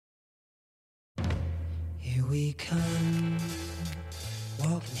Here we come,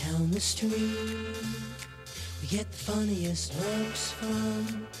 walking down the street. We get the funniest looks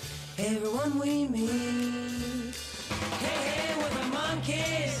from everyone we meet. Hey, hey, we're the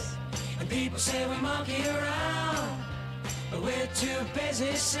monkeys, and people say we monkey around, but we're too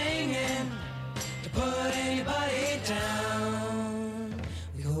busy singing to put anybody down.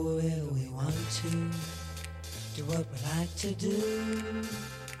 We go wherever we want to, do what we like to do.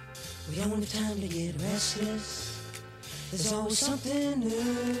 We don't have time to get restless, there's always something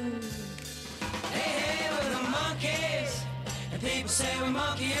new. Hey, hey, we're the monkeys, and people say we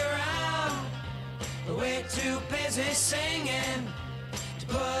monkey around, but we're too busy singing to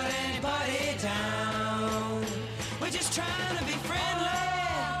put anybody down. We're just trying to be friendly,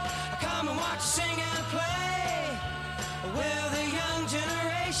 come and watch us sing and play. We're the young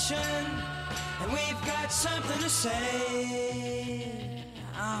generation, and we've got something to say.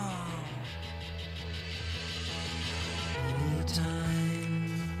 Oh.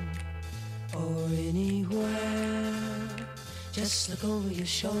 Anytime or anywhere, just look over your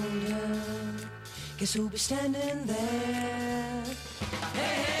shoulder, guess who'll be standing there?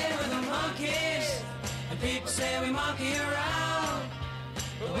 Hey, hey, we're the monkeys, and people say we monkey around,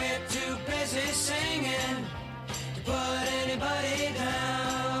 but we're too busy singing to put anybody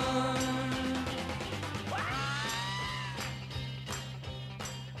down.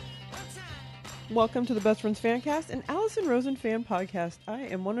 Welcome to the Best Friends Fancast, an Allison Rosen fan podcast. I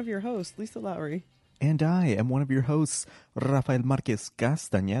am one of your hosts, Lisa Lowry. And I am one of your hosts, Rafael Marquez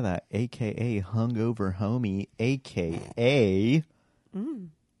Castañeda, a.k.a. Hungover Homie, a.k.a. Oh,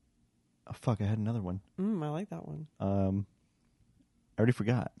 fuck, I had another one. I like that one. I already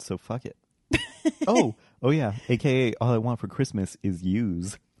forgot, so fuck it. oh yeah, a.k.a. All I Want for Christmas is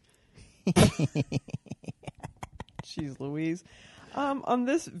Yous. Jeez Louise. On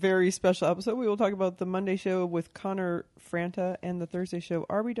this very special episode, we will talk about the Monday show with Connor Franta and the Thursday show,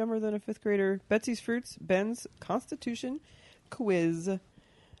 Are We Dumber Than a Fifth Grader? Betsy's Fruits, Ben's Constitution quiz.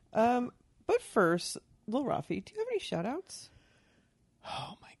 But first, Lil Rafi, do you have any shout-outs?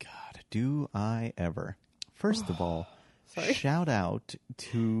 Oh my God, do I ever. First of all, Sorry. shout out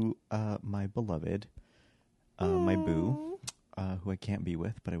to my beloved, my boo, who I can't be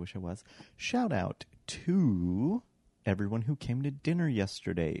with, but I wish I was. Shout out to everyone who came to dinner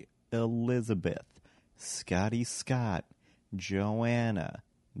yesterday. Elizabeth, Scotty Scott, Joanna,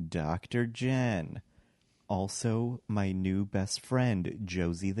 Dr. Jen, also my new best friend,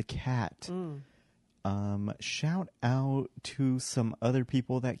 Josie the cat. Shout out to some other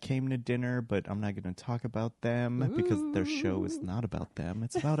people that came to dinner, but I'm not going to talk about them because their show is not about them.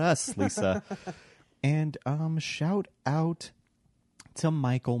 It's about us, Lisa. And shout out to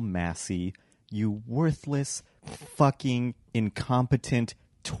Michael Massey, you worthless, fucking, incompetent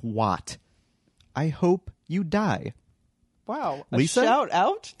twat. I hope you die. Wow. Lisa? A shout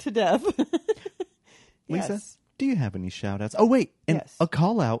out to death. Lisa, Yes. do you have any shout outs? Oh, wait. And Yes. a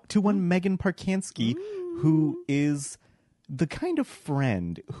call out to one Megan Parkansky, who is the kind of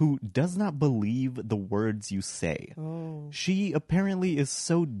friend who does not believe the words you say. Oh. She apparently is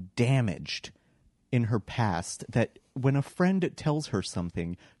so damaged in her past that when a friend tells her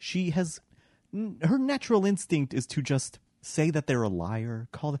something, her natural instinct is to just say that they're a liar,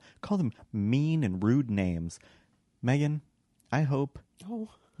 call them mean and rude names. Megan, I hope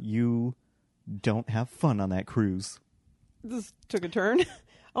you don't have fun on that cruise. This took a turn.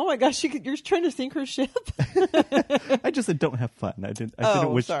 Oh my gosh, you're trying to sink her ship? I just said don't have fun. I didn't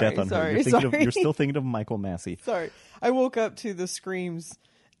wish death on her. You're still thinking of Michael Massey. Sorry. I woke up to the screams,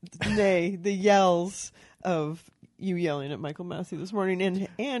 nay, the yells of you yelling at Michael Massey this morning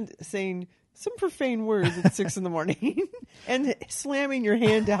and saying some profane words at 6 a.m. and slamming your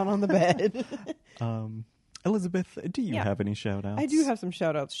hand down on the bed. Elizabeth, do you have any shout outs? I do have some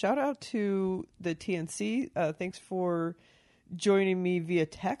shout outs. Shout out to the TNC. Thanks for joining me via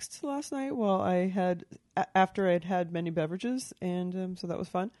text last night after I'd had many beverages, and so that was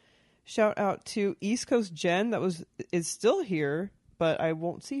fun. Shout out to East Coast Jen is still here, but I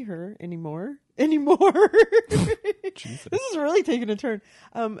won't see her anymore. Jesus. This is really taking a turn.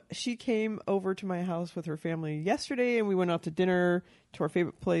 She came over to my house with her family yesterday, and we went out to dinner to our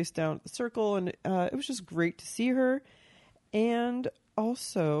favorite place down at the Circle, and it was just great to see her. And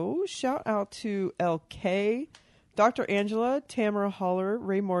also, shout out to LK, Dr. Angela, Tamara Holler,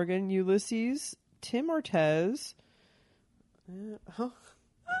 Ray Morgan, Ulysses, Tim Ortez.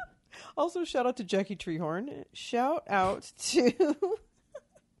 Also, shout out to Jackie Treehorn. Shout out to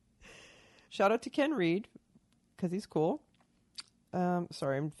Ken Reed, because he's cool.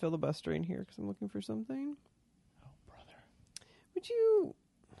 Sorry, I'm filibustering here because I'm looking for something. Oh, brother. Would you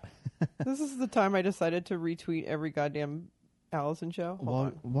This is the time I decided to retweet every goddamn Allison show.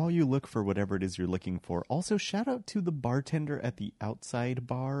 While you look for whatever it is you're looking for, also shout out to the bartender at the outside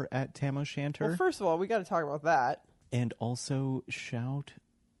bar at Tam O'Shanter. Well, first of all, we got to talk about that. And also shout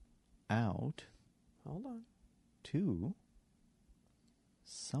out Hold on. to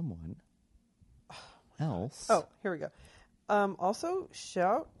someone else. Oh, here we go. Also,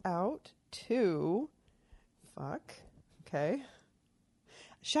 shout out to... Fuck. Okay.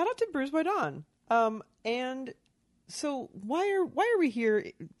 Shout out to Bruce by Dawn. And so why are we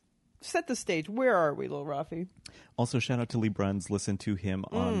here? Set the stage. Where are we, Lil Rafi? Also, shout out to Lee Bruns. Listen to him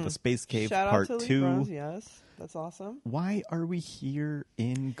on the Space Cave Shout Part out to 2. Lee Bruns, yes. That's awesome. Why are we here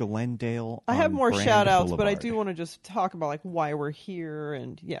in Glendale? I have more Brand shout outs, but I Boulevard? do want to just talk about like why we're here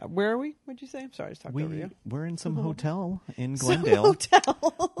and where are we? What'd you say? I'm sorry, I just talked over you. We're in some hotel in Some Glendale.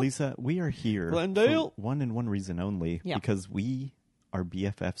 hotel. Lisa, we are here Glendale. for one and one reason only, Yeah. because we are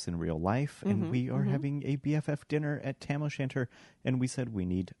BFFs in real life, and we are having a BFF dinner at Tam O'Shanter, and we said we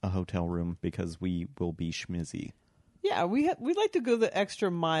need a hotel room because we will be schmizzy. Yeah, we like to go the extra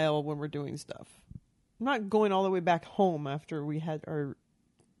mile when we're doing stuff. I'm not going all the way back home after we had our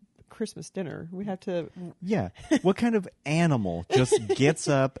Christmas dinner. We had to... Yeah. What kind of animal just gets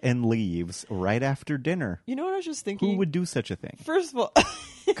up and leaves right after dinner? You know what I was just thinking? Who would do such a thing? First of all...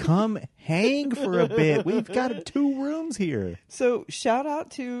 Come hang for a bit. We've got 2 rooms here. So shout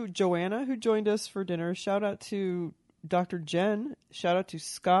out to Joanna who joined us for dinner. Shout out to Dr. Jen. Shout out to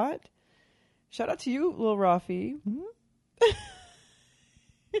Scott. Shout out to you, Lil Rafi.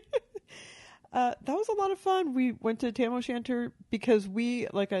 That was a lot of fun. We went to Tam O'Shanter because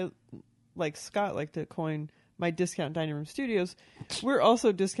like Scott like to coin my discount dining room studios. We're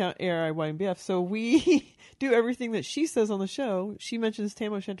also discount ARI YMBF. So we do everything that she says on the show. She mentions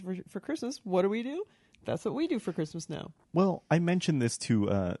Tam O'Shanter for Christmas. What do? That's what we do for Christmas now. Well, I mentioned this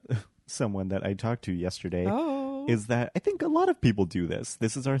to someone that I talked to yesterday. Oh. Is that I think a lot of people do this.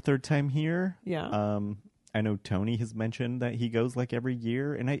 This is our 3rd time here. Yeah. I know Tony has mentioned that he goes like every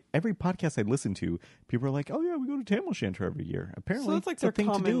year, and every podcast I listen to, people are like, "Oh yeah, we go to Tam O'Shanter every year." Apparently, So it's like it's a their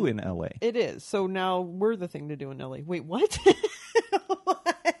thing to do common- in LA. It is. So now we're the thing to do in LA. Wait, what?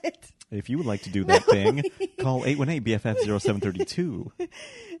 What? If you would like to do that thing, call 818-BFF-0732.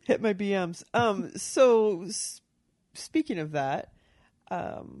 Hit my BMs. So speaking of that,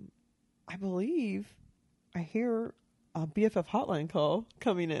 I believe I hear a BFF hotline call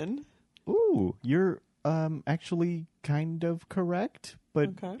coming in. Ooh, you're actually kind of correct, but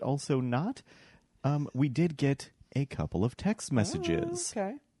Okay. also not. We did get a couple of text messages. Oh,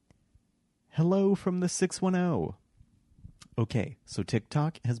 okay. Hello from the 610. Okay, so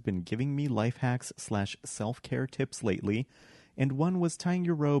TikTok has been giving me life hacks / self-care tips lately, and one was tying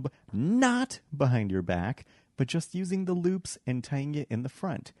your robe not behind your back, but just using the loops and tying it in the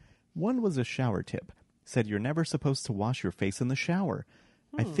front. One was a shower tip. Said you're never supposed to wash your face in the shower.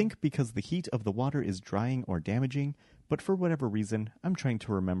 I think because the heat of the water is drying or damaging, but for whatever reason, I'm trying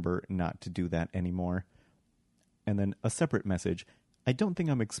to remember not to do that anymore. And then a separate message. I don't think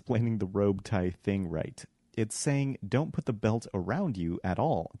I'm explaining the robe tie thing right. It's saying don't put the belt around you at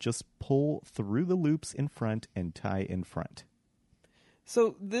all. Just pull through the loops in front and tie in front.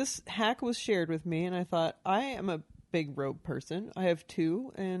 So this hack was shared with me, and I thought, I am a big robe person. I have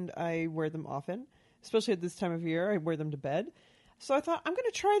 2, and I wear them often, especially at this time of year. I wear them to bed. So I thought, I'm going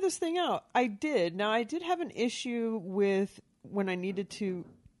to try this thing out. I did. Now, I did have an issue with when I needed to...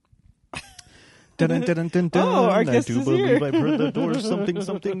 Dun, dun, dun, dun, dun. Oh, our guest I do is believe here. I've heard the door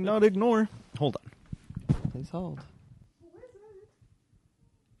something not ignore. Hold on. Please hold.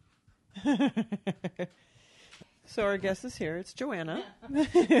 So our guest is here. It's Joanna.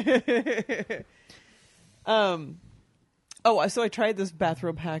 So I tried this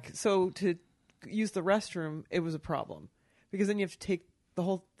bathrobe hack. So to use the restroom, it was a problem because then you have to take the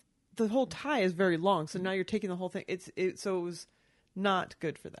whole tie is very long. So now you're taking the whole thing. So it was not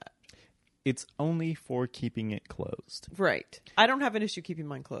good for that. It's only for keeping it closed. Right. I don't have an issue keeping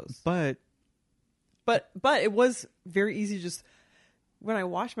mine closed. But But it was very easy. Just when I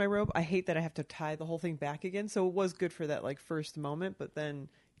wash my robe, I hate that I have to tie the whole thing back again. So it was good for that like first moment, but then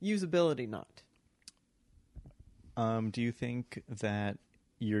usability not. do you think that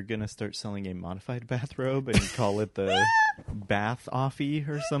you're going to start selling a modified bathrobe and call it the bath offie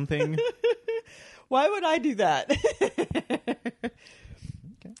or something? Why would I do that?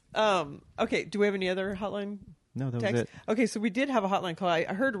 Okay. Do we have any other hotline No, that was text? it. Okay, so we did have a hotline call. I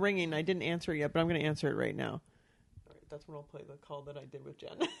heard ringing. I didn't answer it yet, but I'm going to answer it right now. All right, that's when I'll play the call that I did with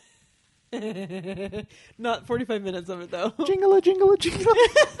Jen. Not 45 minutes of it, though. Jingle a jingle a jingle.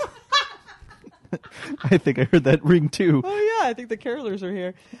 I think I heard that ring too. Oh yeah, I think the carolers are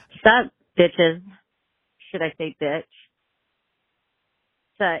here. Sup, bitches? Should I say bitch?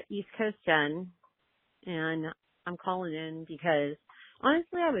 It's East Coast Jen, and I'm calling in because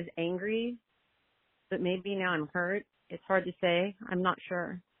honestly I was angry, but maybe now I'm hurt. It's hard to say. I'm not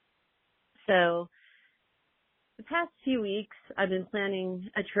sure. So the past few weeks I've been planning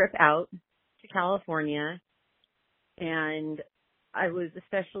a trip out to California, and I was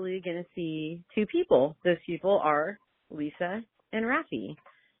especially going to see two people. Those people are Lisa and Rafi.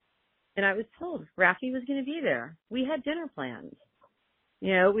 And I was told Rafi was going to be there. We had dinner plans.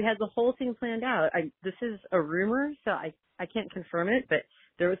 You know, we had the whole thing planned out. This is a rumor, so I can't confirm it, but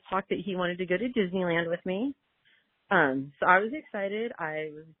there was talk that he wanted to go to Disneyland with me. So I was excited.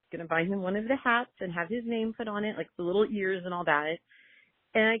 I was going to buy him one of the hats and have his name put on it, like the little ears and all that.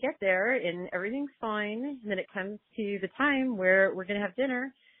 And I get there and everything's fine. And then it comes to the time where we're going to have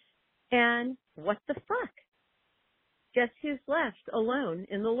dinner. And what the fuck? Guess who's left alone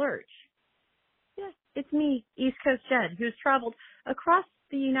in the lurch? Yeah, it's me, East Coast Jen, who's traveled across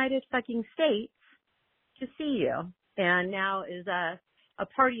the United fucking States to see you. And now is a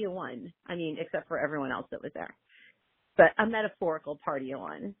party of one. I mean, except for everyone else that was there. But a metaphorical party of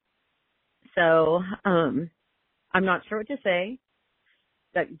one. So, I'm not sure what to say.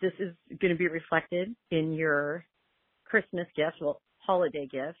 That this is going to be reflected in your Christmas gift, well, holiday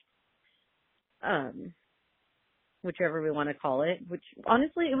gift, whichever we want to call it, which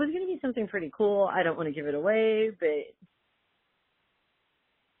honestly, it was going to be something pretty cool. I don't want to give it away, but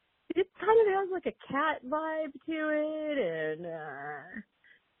it kind of has like a cat vibe to it and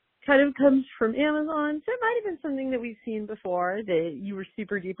kind of comes from Amazon. So it might have been something that we've seen before that you were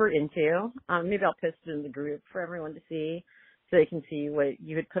super duper into. Maybe I'll post it in the group for everyone to see so they can see what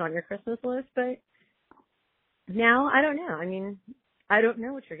you had put on your Christmas list. But now I don't know. I mean, I don't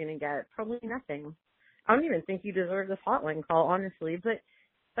know what you're going to get. Probably nothing. I don't even think you deserve this hotline call, honestly, but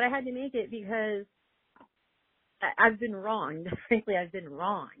I had to make it because I've been wronged. Frankly, I've been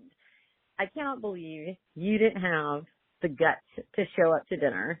wronged. I cannot believe you didn't have the guts to show up to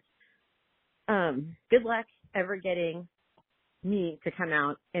dinner. Good luck ever getting me to come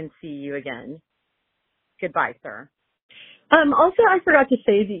out and see you again. Goodbye, sir. Also, I forgot to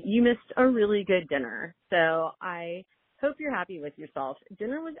say that you missed a really good dinner, so I hope you're happy with yourself.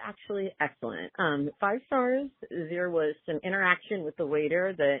 Dinner was actually excellent. 5 stars. There was some interaction with the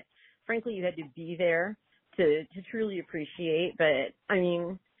waiter that, frankly, you had to be there to truly appreciate. But, I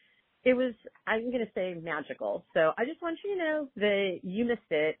mean, it was, I'm going to say, magical. So I just want you to know that you missed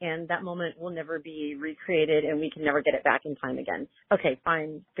it, and that moment will never be recreated, and we can never get it back in time again. Okay,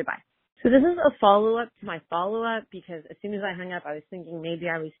 fine. Goodbye. So this is a follow-up to my follow-up because as soon as I hung up, I was thinking maybe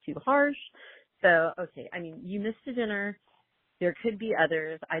I was too harsh. So, okay, I mean, you missed a dinner. There could be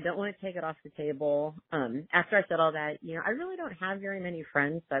others. I don't want to take it off the table. After I said all that, you know, I really don't have very many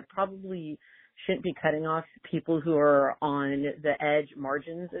friends, so I probably shouldn't be cutting off people who are on the edge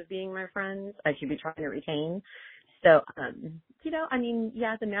margins of being my friends. I should be trying to retain. So, you know, I mean,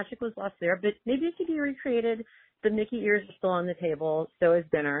 yeah, the magic was lost there, but maybe it could be recreated. The Mickey ears are still on the table. So is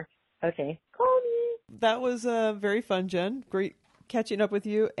dinner. Okay, call me. That was very fun, Jen. Great catching up with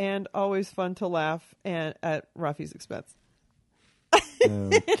you, and always fun to laugh at Rafi's expense.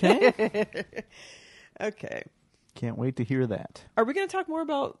 Okay. Okay. Can't wait to hear that. Are we going to talk more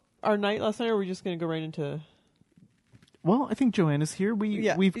about our night last night, or are we just going to go right into... Well, I think Joanna's here. We've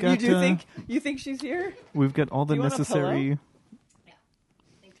got. You think she's here? We've got all the necessary. Yeah,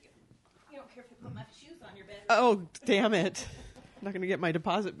 thank you. You don't care if I put my shoes on your bed. Oh, damn it! I'm not going to get my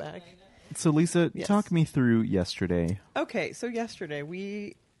deposit back. So, Lisa, Yes. talk me through yesterday. Okay, so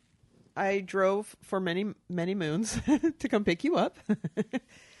yesterday I drove for many, many moons to come pick you up.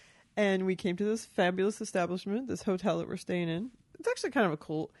 And we came to this fabulous establishment, this hotel that we're staying in. It's actually kind of a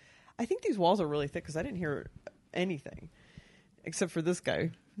cool... I think these walls are really thick because I didn't hear anything except for this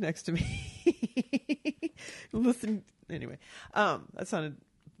guy next to me. Listen, anyway, that sounded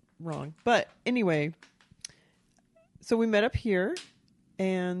wrong. But anyway, so we met up here,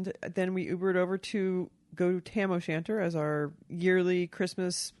 and then we Ubered over to go to Tam O'Shanter as our yearly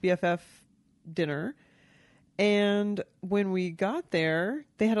Christmas BFF dinner. And when we got there,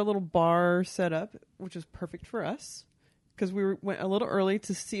 they had a little bar set up, which was perfect for us because we went a little early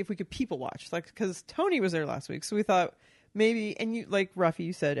to see if we could people watch. Like, because Tony was there last week, so we thought maybe, and you, like Rafi,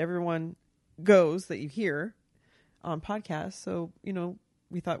 you said, everyone goes that you hear on podcasts. So, you know,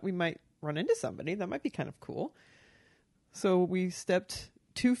 we thought we might run into somebody. That might be kind of cool. So we stepped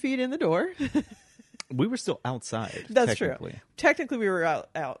 2 feet in the door. We were still outside. That's technically. true. Technically, we were out.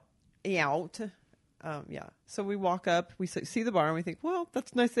 Yeah. So we walk up, we see the bar, and we think, well,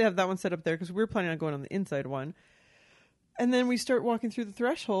 that's nice to have that one set up there because we were planning on going on the inside one. And then we start walking through the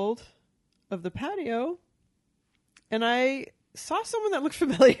threshold of the patio, and I saw someone that looked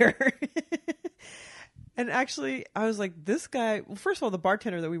familiar. And actually, I was like, this guy... Well, first of all, the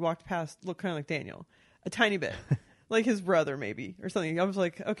bartender that we walked past looked kind of like Daniel. A tiny bit. Like his brother, maybe, or something. I was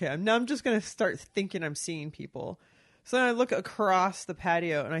like, okay, I'm just going to start thinking I'm seeing people. So then I look across the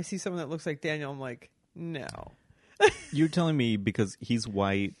patio, and I see someone that looks like Daniel. I'm like, no. You're telling me because he's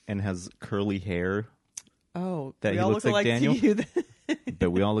white and has curly hair Oh, that we he all looks look like alike Daniel? to you then.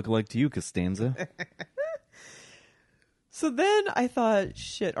 But we all look alike to you, Costanza. So then I thought,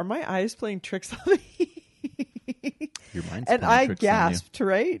 shit, are my eyes playing tricks on me? Your mind's And playing I tricks on you. gasped,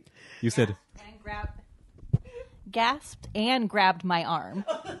 right? You said, Gasped and grabbed my arm.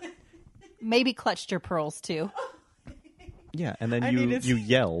 Maybe clutched your pearls too. yeah, and then I needed- you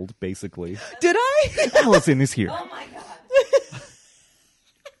yelled, basically, Did I? Allison is here. Oh my god.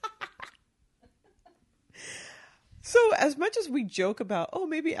 So as much as we joke about, oh,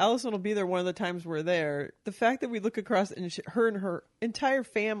 maybe Allison will be there one of the times we're there, the fact that we look across and her and her entire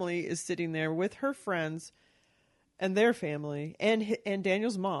family is sitting there with her friends and their family and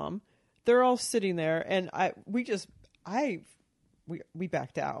Daniel's mom, they're all sitting there, and we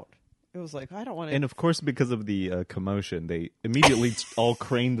backed out. It was like, I don't want to. And of course, because of the commotion, they immediately all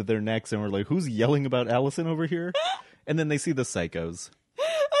craned their necks and were like, who's yelling about Allison over here? And then they see the psychos.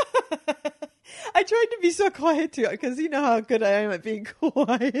 I tried to be so quiet too, because you know how good I am at being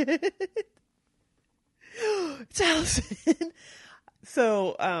quiet. It's Allison.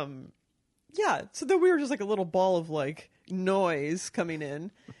 So, yeah. So then we were just like a little ball of like noise coming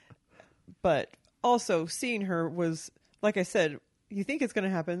in. But also seeing her was, like I said, you think it's going to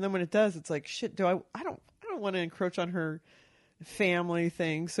happen. And then when it does, it's like, shit, I don't want to encroach on her family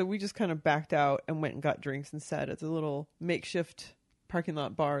thing. So we just kind of backed out and went and got drinks and sat at the little makeshift parking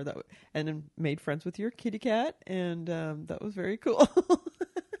lot bar and then made friends with your kitty cat. And that was very cool. Oh,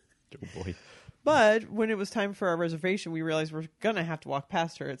 boy. But when it was time for our reservation, we realized we're going to have to walk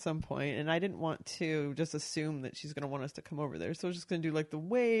past her at some point. And I didn't want to just assume that she's going to want us to come over there. So I was just going to do like the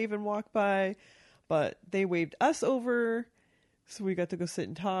wave and walk by. But they waved us over. So we got to go sit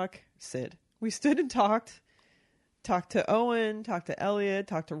and talk. We stood and talked. Talked to Owen, talked to Elliot,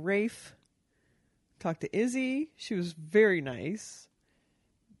 talked to Rafe, talked to Izzy. She was very nice.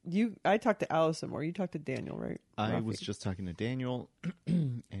 I talked to Allison more. You talked to Daniel, right? I Rafi. was just talking to Daniel,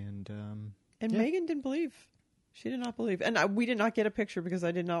 and yeah. Megan didn't believe. She did not believe. And we did not get a picture because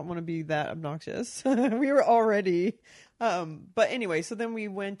I did not want to be that obnoxious. We were already. But anyway, so then we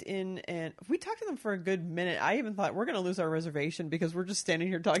went in and we talked to them for a good minute. I even thought we're going to lose our reservation because we're just standing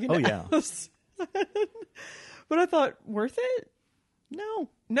here talking to us. But I thought, worth it? No.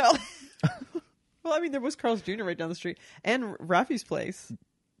 Well, I mean, there was Carl's Jr. right down the street and Rafi's place,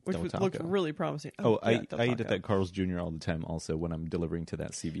 which looked really promising. I eat at that Carl's Jr. all the time also when I'm delivering to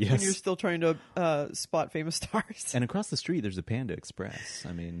that CVS. When you're still trying to spot famous stars. And across the street, there's a Panda Express.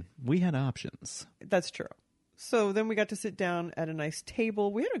 I mean, we had options. That's true. So then we got to sit down at a nice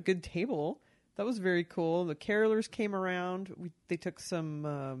table. We had a good table. That was very cool. The carolers came around. They took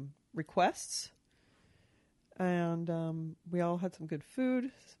some requests. And we all had some good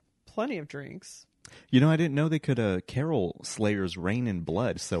food. Plenty of drinks. You know, I didn't know they could carol Slayer's Rain in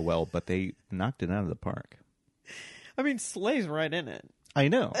Blood so well, but they knocked it out of the park. I mean, Slay's right in it. I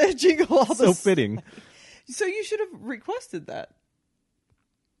know. Jingle all So fitting. So you should have requested that.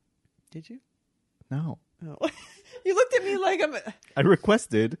 Did you? No. Oh. You looked at me like I'm... I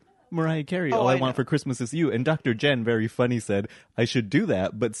requested Mariah Carey, All I Want know. for Christmas Is You. And Dr. Jen, very funny, said, I should do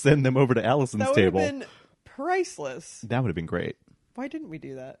that, but send them over to Allison's that table. That would have been priceless. That would have been great. Why didn't we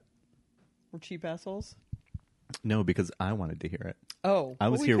do that? We're cheap assholes? No, because I wanted to hear it. Oh. I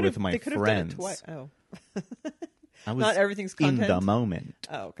was here with my friends. Oh. I was Not everything's in content. the moment.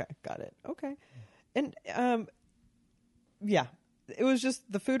 Oh, okay. Got it. Okay. And, yeah. It was just,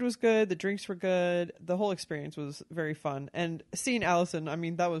 the food was good. The drinks were good. The whole experience was very fun. And seeing Allison, I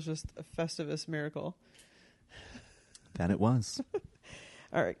mean, that was just a Festivus miracle. That it was.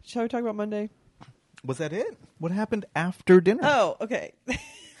 All right. Shall we talk about Monday? Was that it? What happened after dinner? Oh, okay.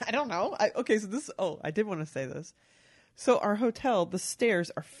 I don't know. I did want to say this. So our hotel, the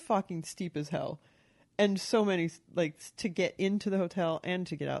stairs are fucking steep as hell. And so many, like, to get into the hotel and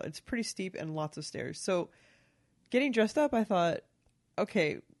to get out. It's pretty steep and lots of stairs. So getting dressed up, I thought,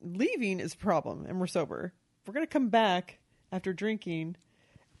 okay, leaving is a problem and we're sober. We're going to come back after drinking,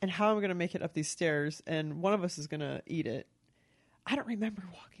 and how am I going to make it up these stairs? And one of us is going to eat it. I don't remember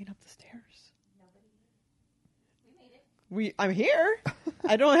walking up the stairs. I'm here.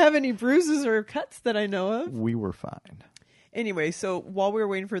 I don't have any bruises or cuts that I know of. We were fine. Anyway, so while we were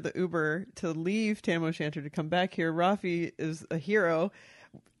waiting for the Uber to leave Tam O'Shanter to come back here, Rafi is a hero.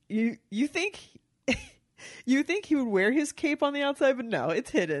 You think you think he would wear his cape on the outside, but no, it's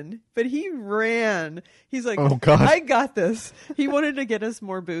hidden. But he ran. He's like, oh, God. I got this. He wanted to get us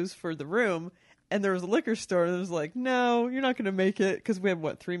more booze for the room. And there was a liquor store that was like, no, you're not going to make it. Because we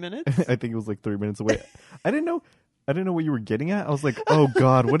have, 3 minutes? I think it was like 3 minutes away. I didn't know what you were getting at. I was like, oh,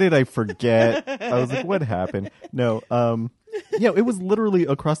 God, what did I forget? I was like, what happened? No, yeah, it was literally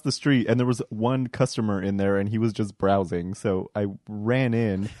across the street, and there was one customer in there, and he was just browsing. So I ran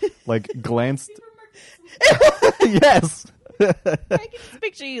in, glanced. Yes. I can just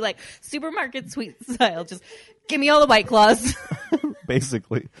picture you like supermarket sweet style. Just give me all the White Claws.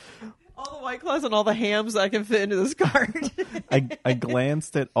 Basically. All the White Claws and all the hams I can fit into this cart. I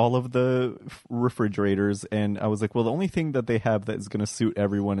glanced at all of the refrigerators, and I was like, well, the only thing that they have that is going to suit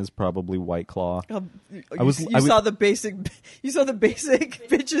everyone is probably White Claw. You saw the basic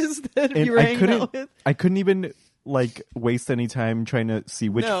bitches that you were hanging out with. I couldn't even waste any time trying to see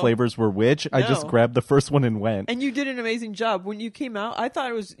which flavors were which. I just grabbed the first one and went. And you did an amazing job. When you came out, I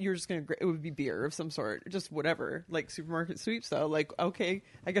thought it would be beer of some sort, just whatever, like supermarket sweep style. Like, okay,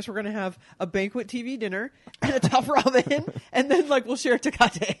 I guess we're gonna have a banquet TV dinner and a top ramen, and then we'll share a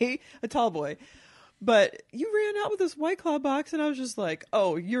Tecate, a tall boy. But you ran out with this White Claw box, and I was just like,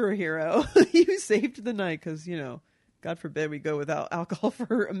 oh, you're a hero. You saved the night because God forbid we go without alcohol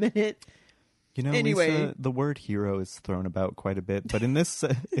for a minute. Anyway, Lisa, the word hero is thrown about quite a bit, but in this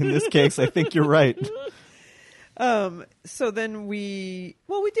case, I think you're right. So then we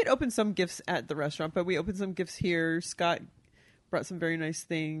did open some gifts at the restaurant, but we opened some gifts here. Scott brought some very nice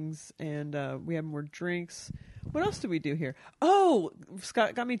things, and we had more drinks. What else did we do here? Oh,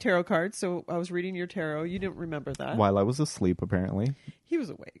 Scott got me tarot cards, so I was reading your tarot. You didn't remember that. While I was asleep, apparently. He was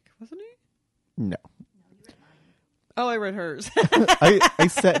awake, wasn't he? No. Oh, I read hers. I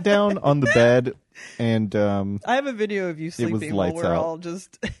sat down on the bed, and I have a video of you sleeping while we're out. all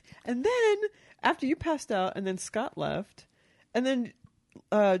just. And then after you passed out, and then Scott left, and then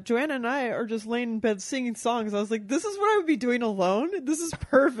Joanna and I are just laying in bed singing songs. I was like, "This is what I would be doing alone. This is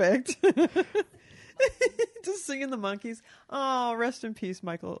perfect." Just singing the Monkees. Oh, rest in peace,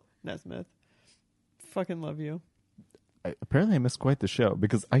 Michael Nesmith. Fucking love you. Apparently, I missed quite the show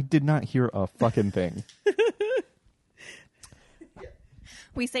because I did not hear a fucking thing.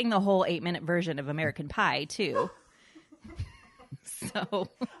 We sang the whole 8-minute version of American Pie, too. So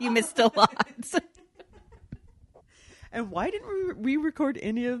you missed a lot. And why didn't we record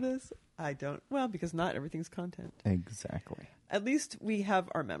any of this? I don't. Well, because not everything's content. Exactly. At least we have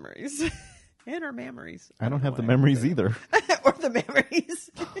our memories. And our memories. I don't have the memories either. Or the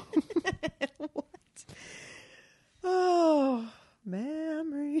memories. What? Oh,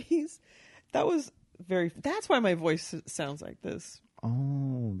 memories. That's why my voice sounds like this.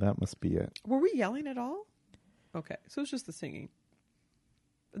 Oh, that must be it. Were we yelling at all? Okay, so it's just the singing.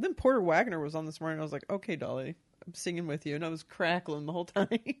 But then Porter Wagner was on this morning. I was like, okay, Dolly, I'm singing with you. And I was crackling the whole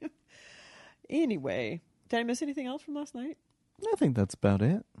time. Anyway, did I miss anything else from last night? I think that's about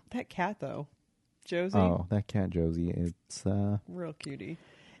it. That cat, though. Josie. Oh, that cat, Josie. It's real cutie.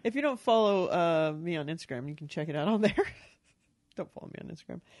 If you don't follow me on Instagram, you can check it out on there. Don't follow me on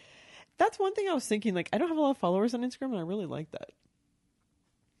Instagram. That's one thing I was thinking. I don't have a lot of followers on Instagram, and I really like that.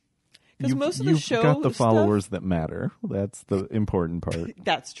 Because most of the show you've got the followers that matter. That's the important part.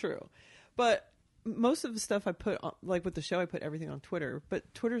 That's true. But most of the stuff I put on, with the show, I put everything on Twitter.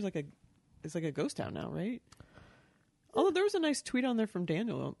 But Twitter's like a ghost town now, right? Although there was a nice tweet on there from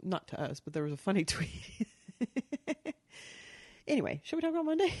Daniel, not to us, but there was a funny tweet. Anyway, should we talk about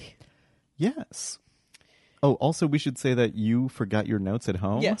Monday? Yes. Oh, also, we should say that you forgot your notes at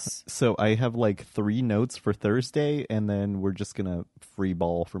home. Yes. So I have 3 notes for Thursday, and then we're just going to free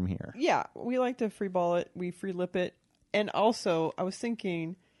ball from here. Yeah, we like to free ball it. We free lip it. And also, I was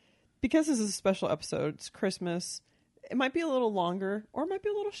thinking, because this is a special episode, it's Christmas, it might be a little longer, or it might be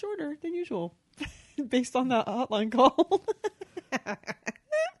a little shorter than usual, based on that hotline call.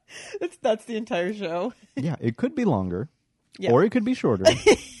 That's the entire show. Yeah, it could be longer, yeah. Or it could be shorter,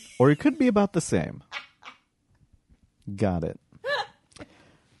 or it could be about the same. Got it.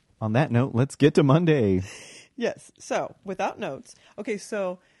 On that note, let's get to Monday. Yes. So, without notes. Okay,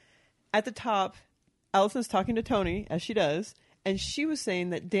 so at the top, Allison's talking to Tony, as she does, and she was saying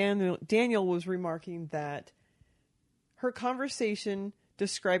that Daniel was remarking that her conversation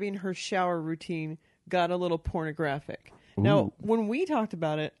describing her shower routine got a little pornographic. Ooh. Now, when we talked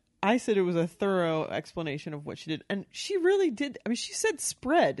about it, I said it was a thorough explanation of what she did. And she really did. I mean, she said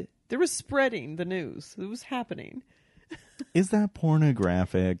spread. There was spreading the news. It was happening. Is that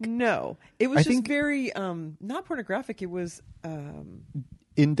pornographic? No, it was I just think- very not pornographic. It was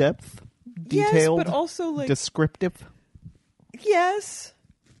In depth, yes, detailed, but also like descriptive. yes,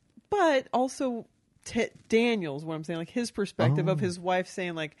 but also Daniel's what I'm saying, like his perspective of his wife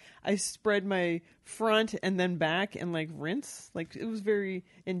saying like I spread my front and then back and like rinse. Like it was very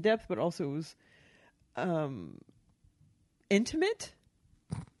in depth, but also it was intimate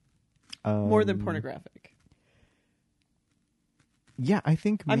more than pornographic. Yeah, I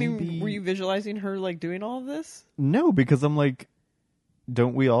think maybe... I mean, were you visualizing her like doing all of this? No, because I'm like,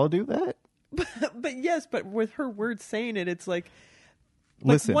 don't we all do that? But yes, but with her words saying it, it's like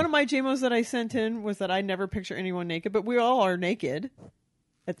Listen. one of my JMOs that I sent in was that I never picture anyone naked, but we all are naked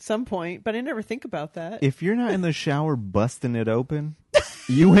at some point, but I never think about that. If you're not in the shower busting it open,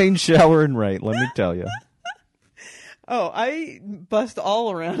 you ain't showering right, let me tell you. Oh, I bust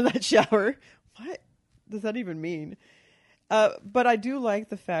all around that shower. What does that even mean? But I do like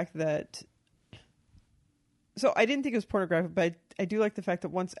the fact that... So I didn't think it was pornographic, but I do like the fact that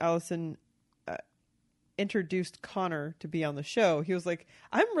once Allison introduced Connor to be on the show, he was like,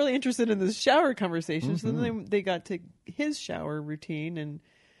 I'm really interested in this shower conversation. So then they got to his shower routine,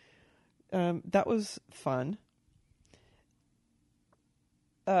 and that was fun.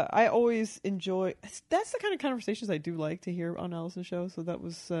 I always enjoy... That's the kind of conversations I do like to hear on Allison's show. So that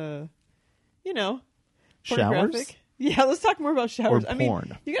was, pornographic. Showers? Yeah, let's talk more about showers. Or I mean,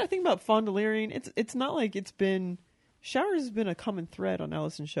 porn. you got to think about fondleering. It's not like it's been... Showers has been a common thread on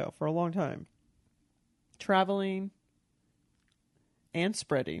Allison's show for a long time. Traveling and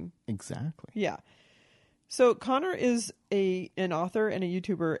spreading. Exactly. Yeah. So Connor is an author and a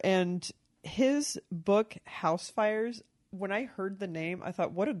YouTuber, and his book, House Fires, when I heard the name, I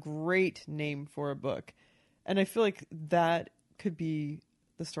thought, what a great name for a book. And I feel like that could be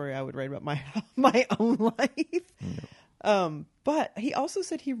the story I would write about my own life. No. But he also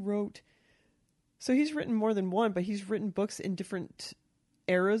said he wrote... So he's written more than one, but he's written books in different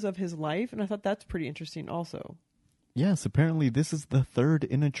eras of his life, and I thought that's pretty interesting also. Yes, apparently this is the third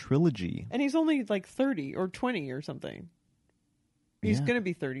in a trilogy. And he's only like 30 or 20 or something. He's Yeah. going to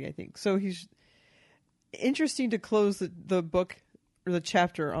be 30, I think. So he's interesting to close the book or the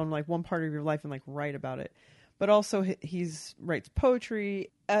chapter on like one part of your life and like write about it. But also he's writes poetry.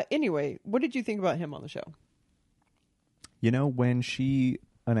 Anyway, what did you think about him on the show? You know, when she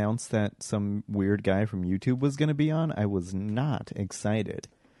announced that some weird guy from YouTube was going to be on, I was not excited.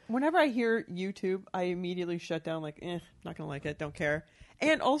 Whenever I hear YouTube, I immediately shut down like, not going to like it, don't care.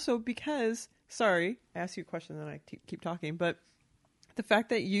 And also because, sorry, I asked you a question and then I keep talking, but the fact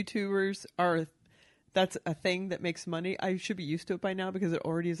that YouTubers that's a thing that makes money, I should be used to it by now because it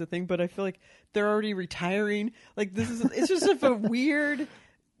already is a thing, but I feel like they're already retiring. Like it's just a weird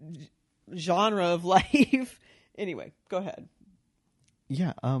genre of life. Anyway, go ahead.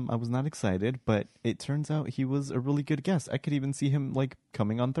 Yeah, I was not excited, but it turns out he was a really good guest. I could even see him like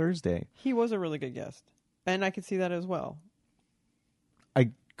coming on Thursday. He was a really good guest, and I could see that as well.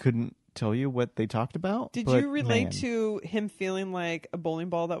 I couldn't tell you what they talked about. Did but you relate man, to him feeling like a bowling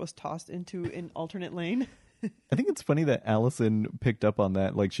ball that was tossed into an alternate lane? I think it's funny that Allison picked up on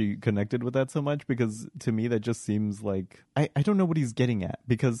that, like she connected with that so much, because to me that just seems like I don't know what he's getting at,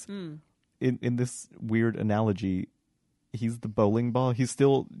 because in this weird analogy, he's the bowling ball. He's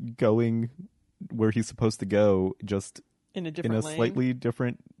still going where he's supposed to go, just In a different lane? slightly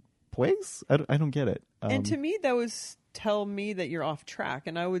different place. I don't get it. And to me, that would tell me that you're off track.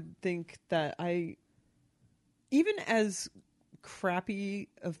 And I would think that even as crappy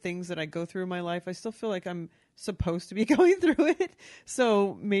of things that I go through in my life, I still feel like I'm supposed to be going through it.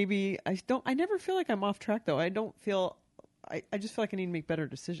 So maybe I never feel like I'm off track though. I just feel like I need to make better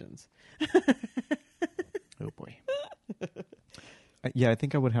decisions. Oh boy. Yeah, I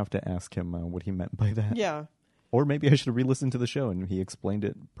think I would have to ask him what he meant by that. Yeah. Or maybe I should have re-listened to the show and he explained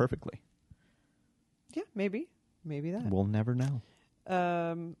it perfectly. Yeah, maybe that. We'll never know.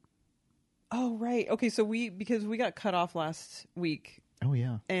 Oh, right. Okay, so because we got cut off last week Oh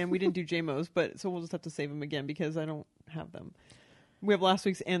yeah. and we didn't do JMOs, but so we'll just have to save them again because I don't have them. We have last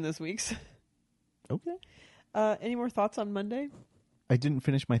week's and this week's. Okay. Any more thoughts on Monday? I didn't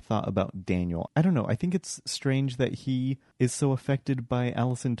finish my thought about Daniel. I don't know. I think it's strange that he is so affected by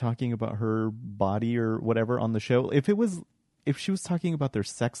Allison talking about her body or whatever on the show. If she was talking about their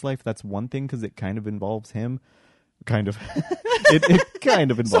sex life, that's one thing because it kind of involves him. Kind of. it kind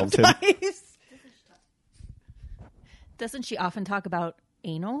of involves him. Doesn't she often talk about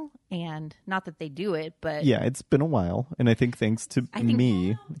anal? And not that they do it, but Yeah, it's been a while. And I think thanks to I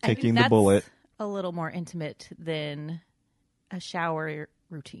think taking the that's bullet. a little more intimate than a shower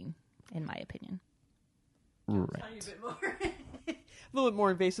routine, in my opinion. Right. tiny bit more, a little bit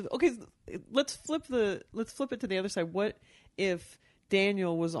more invasive. Okay, let's flip it to the other side. What if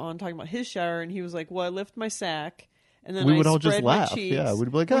Daniel was on talking about his shower and he was like, "Well, I lift my sack and then We I would all spread just my laugh. cheeks." Yeah,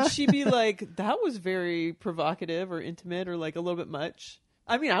 we'd be like, would "Ah." she be like, "That was very provocative or intimate or like a little bit much"?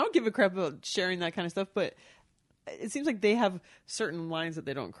 I mean, I don't give a crap about sharing that kind of stuff, but it seems like they have certain lines that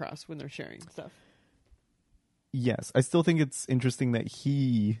they don't cross when they're sharing stuff. Yes, I still think it's interesting that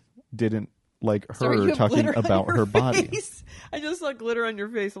he didn't like her Sorry, you have talking glitter on about your her body. face. I just saw glitter on your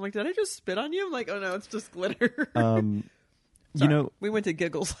face. I'm like, did I just spit on you? I'm like, oh no, it's just glitter. You know, we went to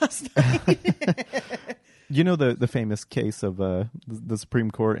Giggles last night. you know the famous case of the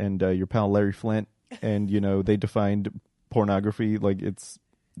Supreme Court and your pal Larry Flint, and you know they defined pornography like it's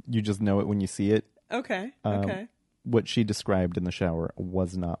you just know it when you see it. Okay. What she described in the shower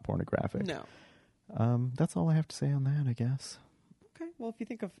was not pornographic. No. That's all I have to say on that, I guess. Okay. Well, if you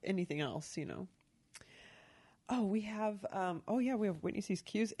think of anything else, you know. Oh, we have. We have Whitney Sees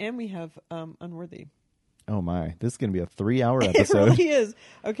Cues, and we have Unworthy. Oh my, this is gonna be a 3-hour It episode. really is.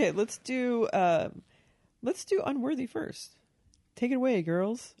 Okay, let's do Unworthy first. Take it away,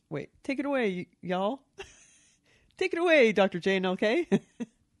 girls. Wait, take it away, y'all. Take it away, Dr. J and LK.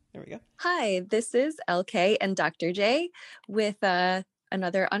 There we go. Hi, this is LK and Dr. J with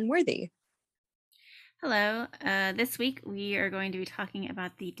another Unworthy. Hello. This week we are going to be talking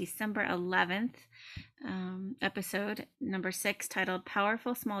about the December 11th episode, number 6, titled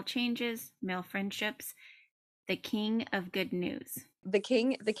Powerful Small Changes, Male Friendships, The King of Good News. The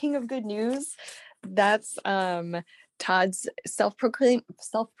king of good news. That's Todd's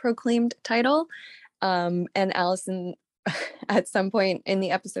self-proclaimed title. And Allison at some point in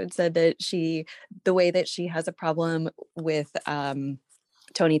the episode said that the way that she has a problem with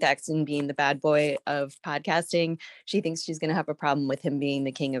Tony Thaxton being the bad boy of podcasting, she thinks she's going to have a problem with him being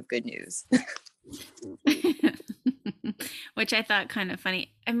the king of good news. Which I thought kind of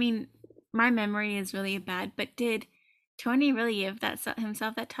funny. I mean, my memory is really bad, but did Tony really give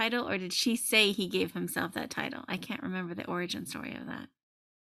himself that title, or did she say he gave himself that title? I can't remember the origin story of that.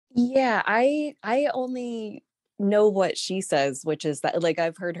 Yeah, I only know what she says, which is that, like,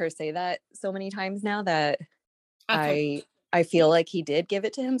 I've heard her say that so many times now that Okay. I feel like he did give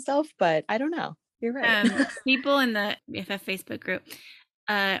it to himself, but I don't know. You're right. People in the BFF Facebook group,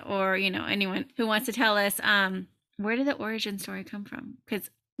 or anyone who wants to tell us, where did the origin story come from? Because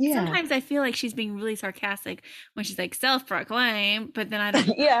sometimes I feel like she's being really sarcastic when she's like self-proclaimed, but then I don't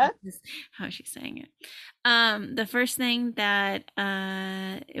know how she's saying it. The first thing that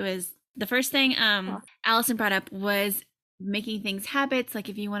Allison brought up was making things habits. Like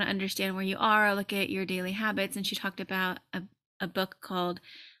if you want to understand where you are, look at your daily habits. And she talked about a book called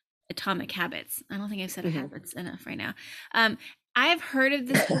Atomic Habits. I don't think I've said habits enough right now. I've heard of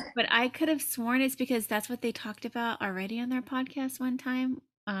this book, but I could have sworn it's because that's what they talked about already on their podcast one time.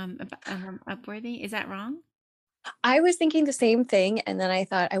 Upworthy. Is that wrong? I was thinking the same thing, and then I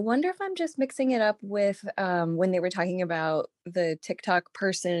thought, I wonder if I'm just mixing it up with when they were talking about the TikTok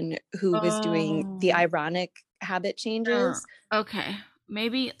person who was doing the ironic habit changes. Okay,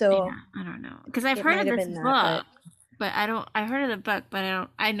 maybe. So I don't know, because I've heard of this book, but I heard of the book, but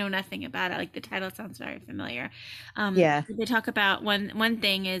I know nothing about it. Like the title sounds very familiar. They talk about one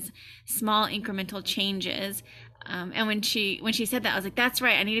thing is small incremental changes. And when she said that, I was like, that's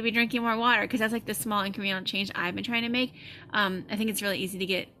right. I need to be drinking more water, because that's like the small incremental change I've been trying to make. I think it's really easy to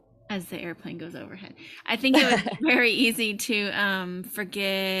get, as the airplane goes overhead, I think it was very easy to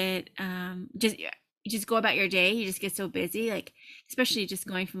forget, just go about your day. You just get so busy, like especially just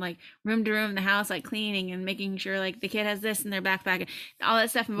going from like room to room in the house, like cleaning and making sure like the kid has this in their backpack and all that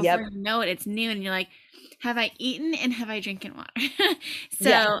stuff. And before you know it, it's noon and you're like, have I eaten and have I drinking water?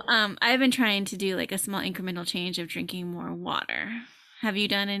 I've been trying to do like a small incremental change of drinking more water. Have you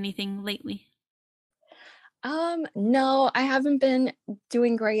done anything lately? No, I haven't been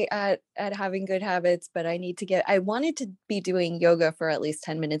doing great at having good habits, but I wanted to be doing yoga for at least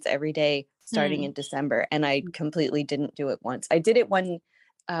 10 minutes every day starting in December, and I completely didn't do it once. I did it one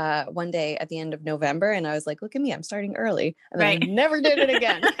day at the end of November, and I was like, look at me, I'm starting early, and then I never did it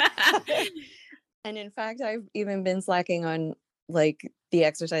again. And in fact, I've even been slacking on like the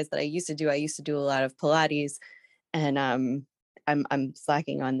exercise that I used to do. I used to do a lot of Pilates, and I'm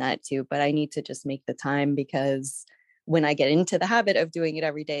slacking on that too, but I need to just make the time, because when I get into the habit of doing it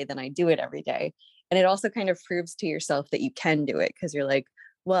every day, then I do it every day. And it also kind of proves to yourself that you can do it, because you're like,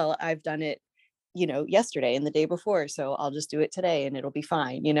 well, I've done it, yesterday and the day before, so I'll just do it today and it'll be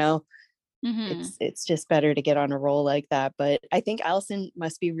fine, It's just better to get on a roll like that. But I think Allison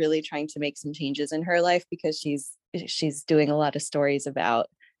must be really trying to make some changes in her life, because she's doing a lot of stories about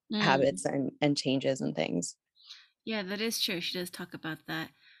habits and changes and things. Yeah, that is true. She does talk about that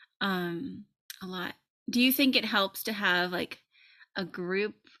a lot. Do you think it helps to have like a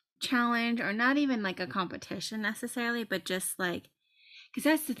group challenge, or not even like a competition necessarily, but just like, because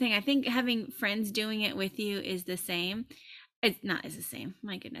that's the thing. I think having friends doing it with you is the same. It's not is the same.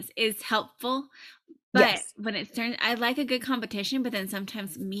 My goodness, is helpful. But when it's turned, I like a good competition, but then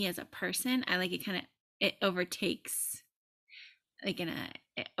sometimes me as a person, I like it kind of, it overtakes like it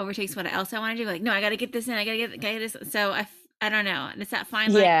overtakes what else I want to do. Like, no, I got to get this in. I got to get this. So I don't know. And it's that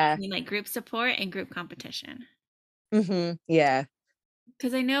fine line between like group support and group competition. Yeah.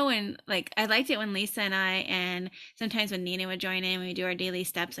 Because I know when, like, I liked it when Lisa and I, and sometimes when Nina would join in, we do our daily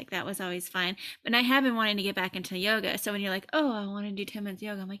steps, like that was always fun. But I have been wanting to get back into yoga. So when you're like, oh, I want to do 10 minutes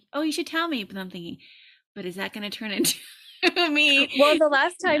yoga, I'm like, oh, you should tell me. But I'm thinking, but is that going to turn into me? Well, the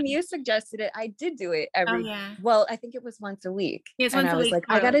last time you suggested it, I did do it well, I think it was once a week. Yes, and I was like,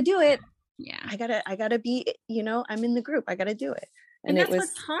 I got to do it. Yeah. I gotta be, I'm in the group. I got to do it. And that's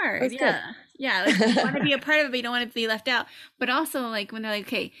what's hard. Yeah. Like, you want to be a part of it, but you don't want to be left out. But also, like, when they're like,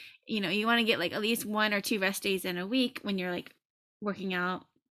 okay, you want to get like at least 1 or 2 rest days in a week when you're like working out,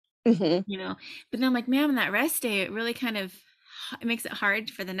 but then I'm like, man, on that rest day, it really kind of, it makes it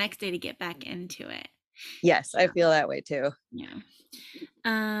hard for the next day to get back into it. Yes, I feel that way too. Yeah.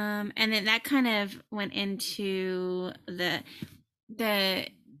 And then that kind of went into the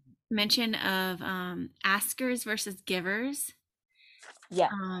mention of askers versus givers. Yeah.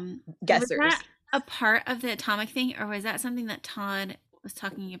 Guessers. Was that a part of the atomic thing, or was that something that Todd was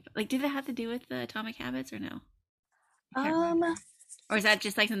talking about? Like, did it have to do with the atomic habits or no? Or is that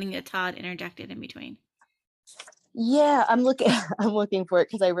just like something that Todd interjected in between? Yeah, I'm looking for it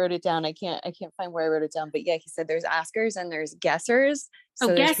because I wrote it down. I can't find where I wrote it down. But yeah, he said there's askers and there's guessers.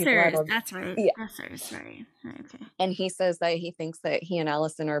 So guessers. That's right. Yeah. Guessers, right. Okay. And he says that he thinks that he and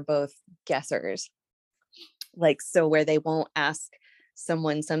Allison are both guessers. Like, so where they won't ask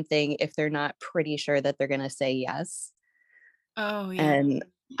someone something if they're not pretty sure that they're going to say yes. Oh, yeah. And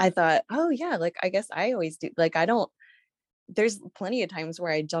I thought, oh yeah, like I guess I always do. Like there's plenty of times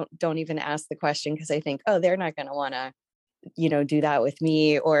where I don't even ask the question because I think, oh, they're not going to want to, do that with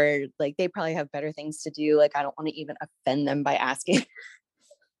me, or like they probably have better things to do. Like I don't want to even offend them by asking.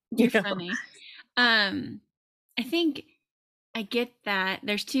 You're funny. I think I get that.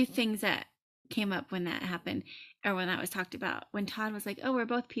 There's 2 things that came up when that happened, or when that was talked about, when Todd was like, oh, we're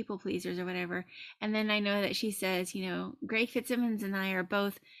both people pleasers or whatever. And then I know that she says, Greg Fitzsimmons and I are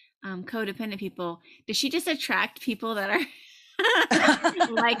both codependent people. Does she just attract people that are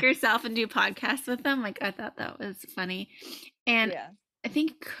like herself and do podcasts with them? Like, I thought that was funny. And I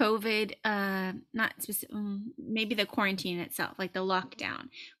think COVID, not specific, maybe the quarantine itself, like the lockdown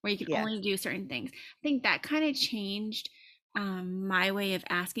where you can only do certain things. I think that kind of changed my way of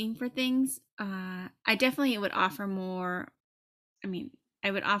asking for things. I definitely would offer more. I mean, I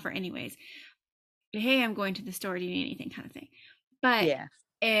would offer anyways. Hey, I'm going to the store. Do you need anything, kind of thing. But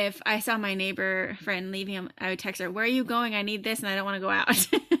if I saw my neighbor friend leaving, I would text her, where are you going? I need this and I don't want to go out.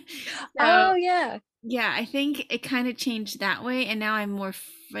 Oh, yeah. Yeah, I think it kind of changed that way. And now I'm more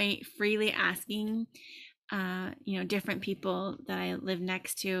freely asking, different people that I live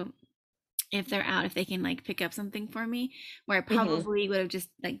next to, if they're out, if they can like pick up something for me, where I probably would have just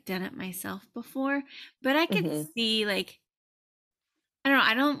like done it myself before. But I could see, like, I don't know,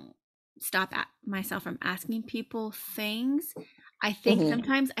 I don't stop myself from asking people things. I think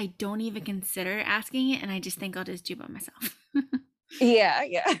sometimes I don't even consider asking it, and I just think I'll just do it by myself. Yeah.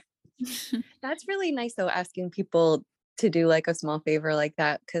 That's really nice though, asking people to do like a small favor like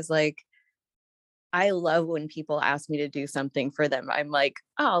that, because like I love when people ask me to do something for them. I'm like,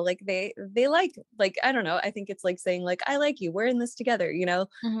 oh, like they like, I don't know. I think it's like saying like, I like you, we're in this together,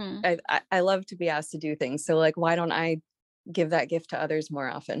 I love to be asked to do things. So like, why don't I give that gift to others more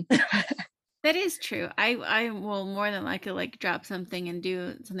often? That is true. I will more than likely like drop something and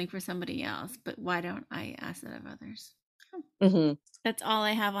do something for somebody else, but why don't I ask that of others? That's all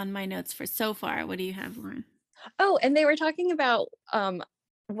I have on my notes for so far. What do you have, Lauren? Oh, and they were talking about,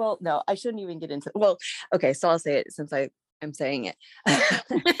 well, no, I shouldn't even get into, well, okay, so I'll say it since I'm saying it.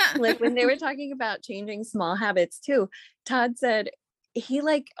 Like when they were talking about changing small habits too, Todd said he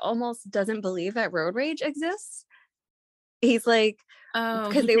like almost doesn't believe that road rage exists. He's like,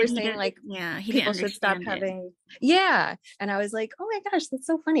 because they were saying like, people should stop having, and I was like, oh my gosh, that's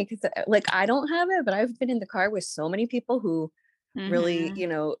so funny, because like I don't have it, but I've been in the car with so many people who really,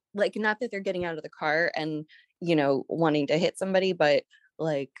 like, not that they're getting out of the car and wanting to hit somebody, but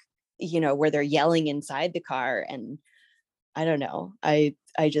like, where they're yelling inside the car. And I don't know, I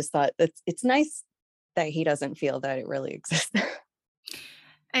just thought it's nice that he doesn't feel that it really exists.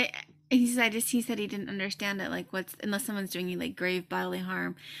 I he said he didn't understand it, like unless someone's doing you like grave bodily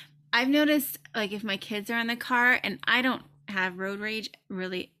harm. I've noticed, like, if my kids are in the car, and I don't have road rage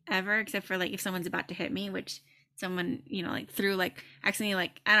really ever, except for like if someone's about to hit me, which someone, like threw, like, accidentally,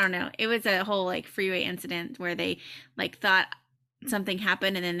 like, I don't know, it was a whole like freeway incident where they like thought something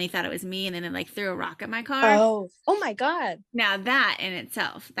happened and then they thought it was me, and then they like threw a rock at my car. Oh my God. Now that in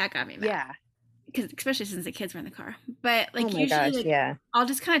itself, that got me mad. Yeah. Because especially since the kids were in the car. But like, Oh my usually, gosh, like, yeah. I'll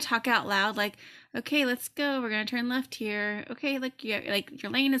just kind of talk out loud, like, okay, let's go, we're gonna turn left here, okay, like, yeah, like,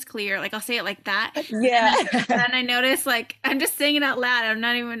 your lane is clear, like, I'll say it like that. Yeah. And then I notice, like, I'm just saying it out loud, I'm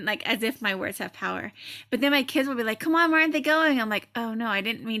not even like as if my words have power. But then my kids will be like, come on, where aren't they going? I'm like, oh no, I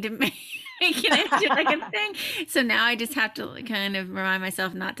didn't mean to make it into like a thing. So now I just have to kind of remind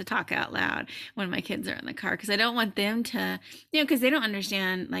myself not to talk out loud when my kids are in the car, because I don't want them to, because they don't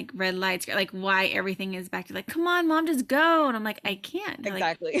understand like red lights, like why everything is back to, like, come on, mom, just go. And I'm like, I can't.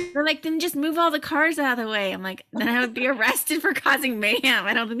 Exactly. They're like, then just move all the cars out of the way. I'm like, then I would be arrested for causing mayhem.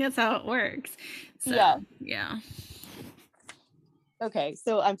 I don't think that's how it works. So, yeah. Okay,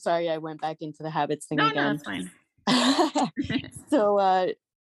 so I'm sorry I went back into the habits thing again. No, it's fine. So,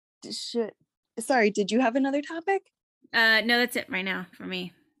 did you have another topic? No, that's it right now for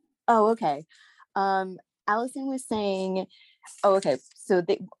me. Oh, okay. Allison was saying, so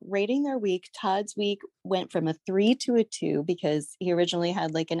rating their week, Todd's week went from a 3 to a 2 because he originally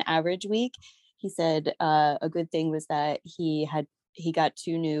had like an average week. He said a good thing was that he got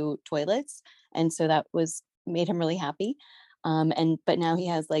 2 new toilets, and so that made him really happy. But now he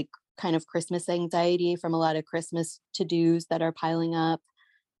has like kind of Christmas anxiety from a lot of Christmas to-dos that are piling up.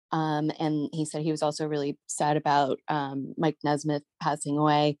 And he said he was also really sad about Mike Nesmith passing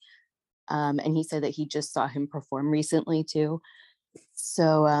away. And he said that he just saw him perform recently too.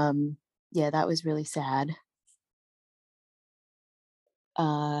 So yeah, that was really sad.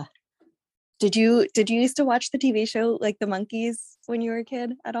 Did you used to watch the TV show like The Monkees when you were a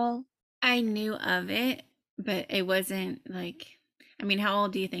kid at all? I knew of it, but it wasn't like, I mean, how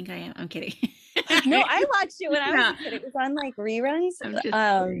old do you think I am? I'm kidding. No, I watched it when I was a kid. It was on like reruns. I'm just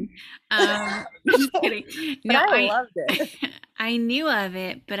kidding. No, I loved it. I knew of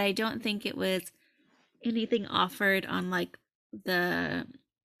it, but I don't think it was anything offered on like the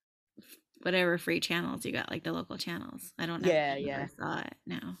whatever free channels you got, like the local channels. I don't know. Yeah. I saw it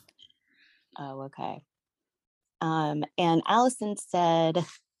now. Oh, okay. And Allison said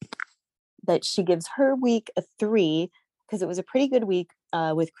that she gives her week a 3 because it was a pretty good week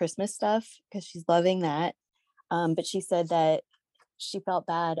with Christmas stuff, because she's loving that. But she said that she felt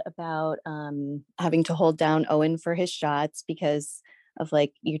bad about having to hold down Owen for his shots because of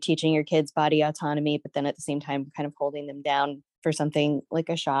like, you're teaching your kids body autonomy, but then at the same time kind of holding them down for something like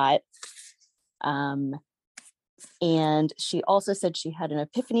a shot. And she also said she had an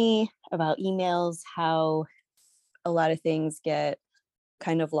epiphany about emails, how a lot of things get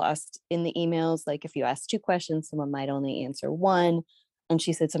kind of lost in the emails. Like if you ask 2 questions, someone might only answer 1. And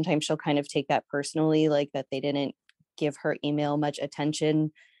she said sometimes she'll kind of take that personally, like that they didn't give her email much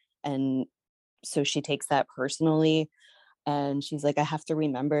attention. And so she takes that personally. And she's like, I have to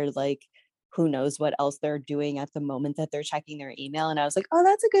remember, like, who knows what else they're doing at the moment that they're checking their email. And I was like, oh,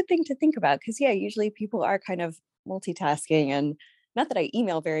 that's a good thing to think about. Because, yeah, usually people are kind of multitasking. And not that I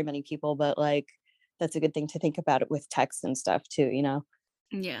email very many people, but like, that's a good thing to think about it with text and stuff too, you know?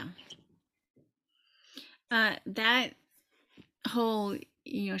 Yeah. That whole,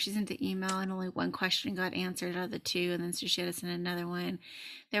 she sent the email and only 1 question got answered out of the 2, and then so she had to send another one.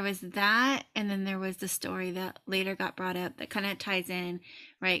 There was that, and then there was the story that later got brought up that kind of ties in,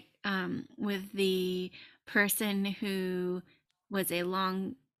 right, with the person who was a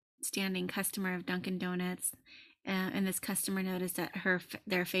long-standing customer of Dunkin' Donuts, and this customer noticed that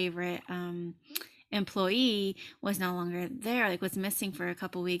their favorite employee was no longer there, like was missing for a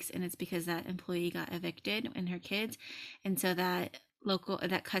couple weeks, and it's because that employee got evicted and her kids, and so that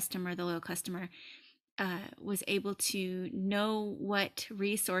the loyal customer was able to know what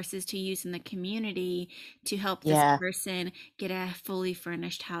resources to use in the community to help this person get a fully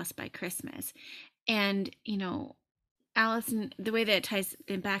furnished house by Christmas. And Allison, the way that it ties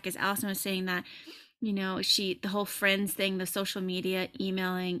it back is Allison was saying that the whole friends thing, the social media,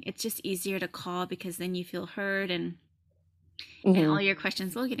 emailing, it's just easier to call because then you feel heard and all your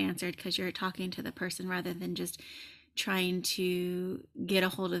questions will get answered because you're talking to the person rather than just trying to get a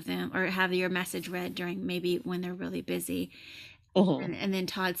hold of them or have your message read during maybe when they're really busy. And then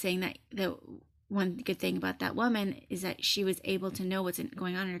Todd saying that the one good thing about that woman is that she was able to know what's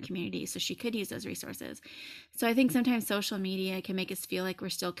going on in her community, so she could use those resources. So I think sometimes social media can make us feel like we're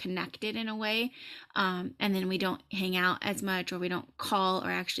still connected in a way, and then we don't hang out as much or we don't call or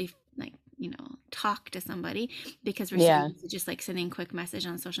actually talk to somebody, because we're so used to just like sending a quick message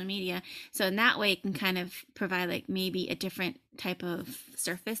on social media. So in that way it can kind of provide like maybe a different type of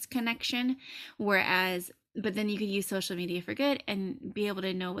surface connection, but then you could use social media for good and be able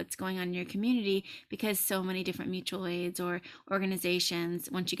to know what's going on in your community, because so many different mutual aids or organizations,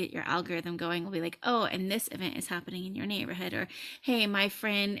 once you get your algorithm going, will be like, oh, and this event is happening in your neighborhood, or hey, my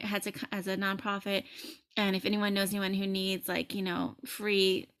friend has a nonprofit, and if anyone knows anyone who needs like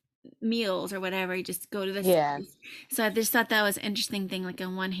free meals or whatever, you just go to this place. So I just thought that was an interesting thing. Like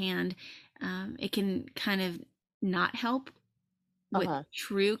on one hand, it can kind of not help with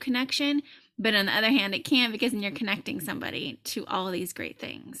true connection, but on the other hand it can, because then you're connecting somebody to all of these great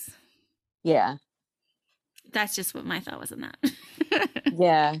things. That's just what my thought was on that.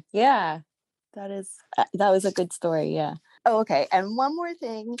 That was a good story. Oh, okay. And one more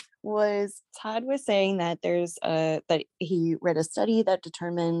thing was, Todd was saying that there's that he read a study that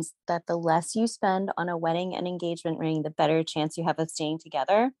determines that the less you spend on a wedding and engagement ring, the better chance you have of staying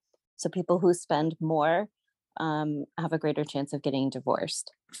together. So people who spend more have a greater chance of getting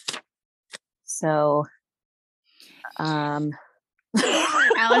divorced. So Allison,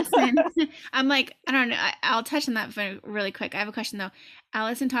 I'm like, I don't know. I'll touch on that for really quick. I have a question though.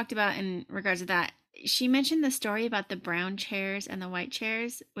 Allison talked about, in regards to that, she mentioned the story about the brown chairs and the white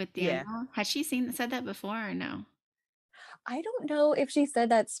chairs with Daniel. Has she said that before or no? I don't know if she said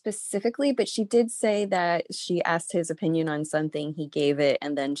that specifically, but she did say that she asked his opinion on something, he gave it,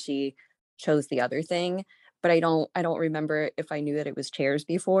 and then she chose the other thing. But I don't remember if I knew that it was chairs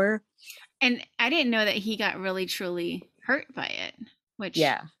before. And I didn't know that he got really truly hurt by it, which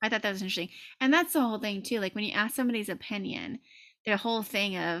I thought that was interesting. And that's the whole thing too. Like when you ask somebody's opinion, the whole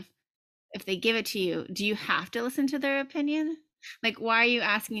thing of, if they give it to you, do you have to listen to their opinion? Like, why are you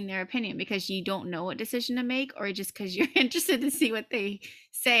asking their opinion? Because you don't know what decision to make, or just because you're interested to see what they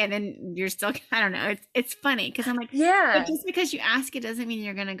say, and then you're still, I don't know. It's funny because I'm like, but just because you ask it doesn't mean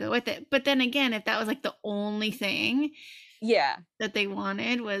you're going to go with it. But then again, if that was like the only thing that they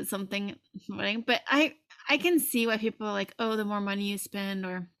wanted was something, but I can see why people are like, oh, the more money you spend,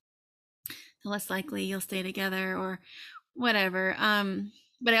 or the less likely you'll stay together, or whatever.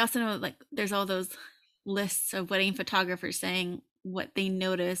 But I also know like there's all those lists of wedding photographers saying what they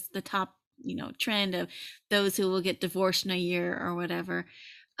notice, the top, trend of those who will get divorced in a year or whatever.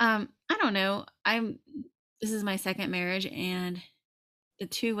 I don't know. This is my second marriage, and the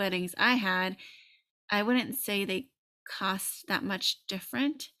two weddings I had, I wouldn't say they cost that much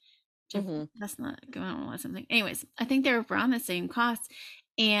different. That's not going on something. Anyways, I think they're around the same cost,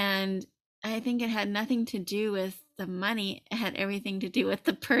 and I think it had nothing to do with the money. It had everything to do with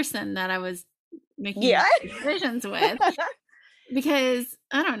the person that I was making decisions with. Because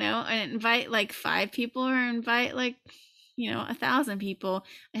I don't know, I invite like 5 people or invite like 1,000 people.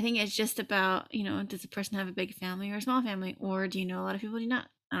 I think it's just about, does the person have a big family or a small family, or do you know a lot of people? Do not?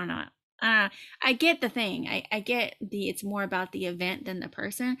 I don't know. I get the thing. I get it's more about the event than the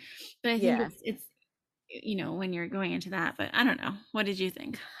person, but I think it's when you're going into that. But I don't know. What did you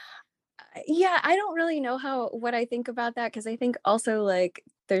think? I don't really know what I think about that, because I think also like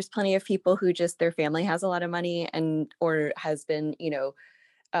there's plenty of people who just, their family has a lot of money or has been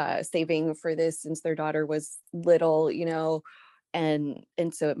saving for this since their daughter was little, and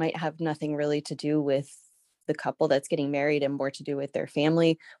so it might have nothing really to do with the couple that's getting married and more to do with their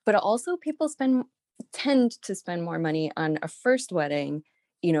family. But also people tend to spend more money on a first wedding,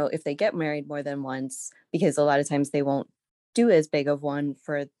 if they get married more than once, because a lot of times they won't do as big of one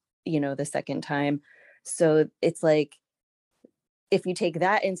for the second time. So it's like, if you take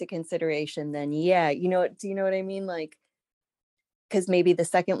that into consideration, then do you know what I mean? Like, because maybe the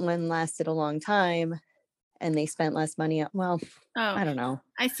second one lasted a long time and they spent less money. I don't know.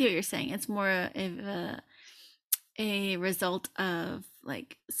 I see what you're saying. It's more of a result of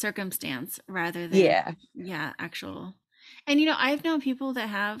like circumstance rather than actual. And I've known people that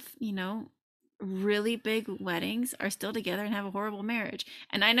have really big weddings are still together and have a horrible marriage,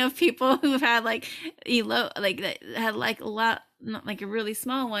 and I know people who've had like that had like a lot, not like a really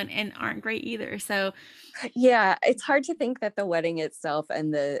small one, and aren't great either. So it's hard to think that the wedding itself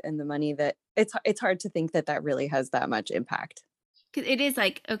and the money, that it's hard to think that really has that much impact, because it is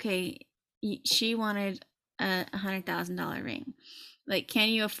like, okay, she wanted a $100,000 ring, like, can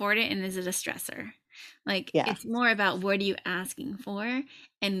you afford it, and is it a stressor? Like, it's more about what are you asking for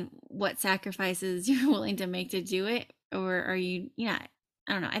and what sacrifices you're willing to make to do it, or are you I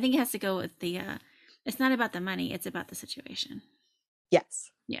don't know. I think it has to go with the it's not about the money, it's about the situation.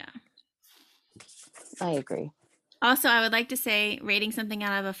 I agree. Also, I would like to say, rating something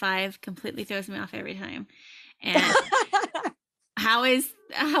out of a 5 completely throws me off every time, and How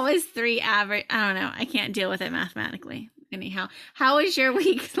is 3 average? I don't know. I can't deal with it mathematically. Anyhow, how was your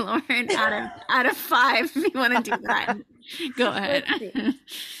week, Lauren? Out of 5, if you want to do that, go ahead.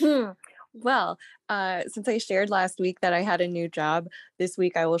 Well, since I shared last week that I had a new job, this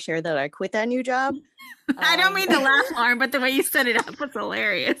week I will share that I quit that new job. I don't mean to laugh, Lauren, but the way you set it up was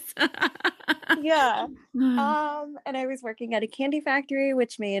hilarious. Yeah. And I was working at a candy factory,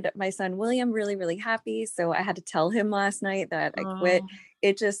 which made my son William really, really happy. So I had to tell him last night that I quit.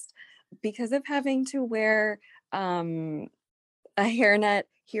 It just, because of having to wear a hairnet,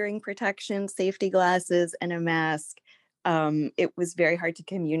 hearing protection, safety glasses, and a mask, it was very hard to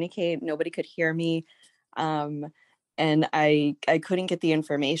communicate. Nobody could hear me. And I couldn't get the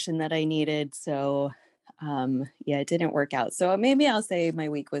information that I needed. So yeah, it didn't work out. So maybe I'll say my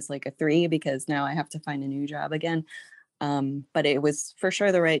week was like a 3 because now I have to find a new job again. But it was for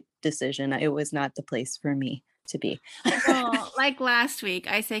sure the right decision. It was not the place for me to be. Well, like last week,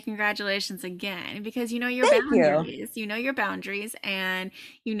 I say congratulations again because you know your boundaries. You know your boundaries, and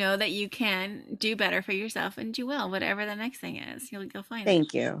you know that you can do better for yourself, and you will. Whatever the next thing is, you'll find it.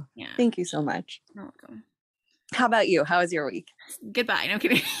 Thank you. Yeah. Thank you so much. You're welcome. How about you? How was your week? Goodbye. No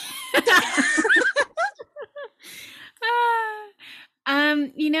kidding.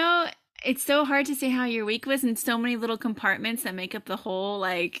 You know, it's so hard to say how your week was in so many little compartments that make up the whole,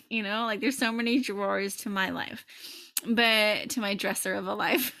 like, you know, like there's so many drawers to my life, but to my dresser of a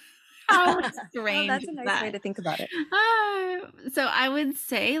life. How strange. That's a nice way to think about it. So I would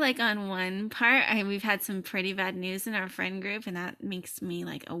say, like, on one part, we've had some pretty bad news in our friend group, and that makes me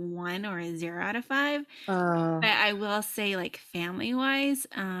like a 1 or a 0 out of 5. But I will say, like, family wise,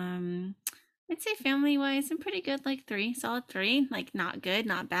 I'd say family-wise, I'm pretty good, like 3, solid 3. Like, not good,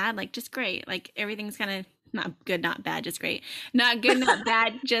 not bad, like, just great. Like, everything's kind of not good, not bad, just great. Not good, not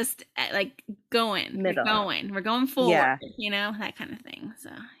bad, just, like, going. Middle. We're going forward, you know, that kind of thing. So,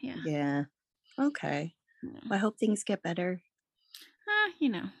 yeah. Yeah. Okay. Yeah. Well, I hope things get better. You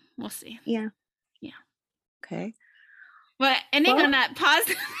know, we'll see. Yeah. Yeah. Okay. But ending on that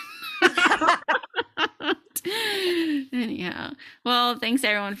positive... Anyhow, well, thanks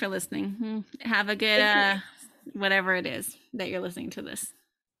everyone for listening. Have a good whatever it is that you're listening to this.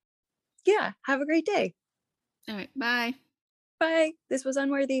 Yeah, have a great day. All right, bye. Bye. This was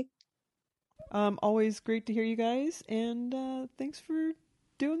Unworthy. Always great to hear you guys, and thanks for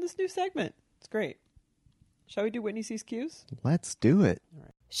doing this new segment. It's great. Shall we do Whitney Sees Cues? Let's do it. All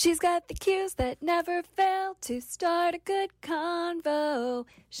right. She's got the cues that never fail to start a good convo.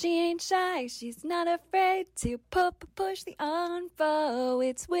 She ain't shy, she's not afraid to push the info.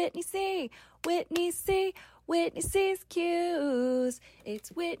 It's Whitney C, Whitney C, Whitney C's cues. It's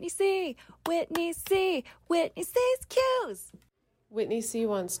Whitney C, Whitney C, Whitney C's cues. Whitney C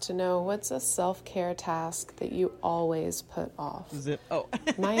wants to know, what's a self-care task that you always put off? Zip. Oh.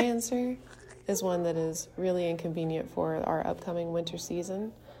 My answer is one that is really inconvenient for our upcoming winter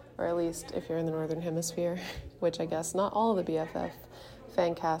season, or at least if you're in the Northern Hemisphere, which I guess not all of the BFF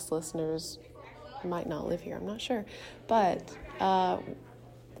Fancast listeners might not live here, I'm not sure. But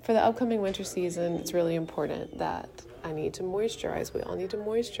for the upcoming winter season, it's really important that I need to moisturize. We all need to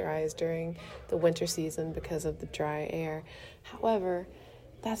moisturize during the winter season because of the dry air. However,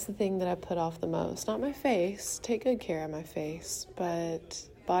 that's the thing that I put off the most. Not my face, take good care of my face, but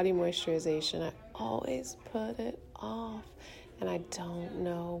body moisturization, I always put it off, and I don't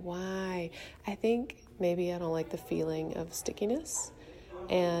know why. I think maybe I don't like the feeling of stickiness,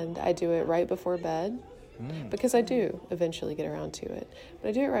 and I do it right before bed, because I do eventually get around to it, but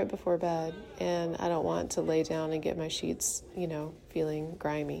I do it right before bed, and I don't want to lay down and get my sheets, you know, feeling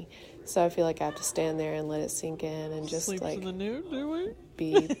grimy, so I feel like I have to stand there and let it sink in and just Sleeps like in the nude, do we?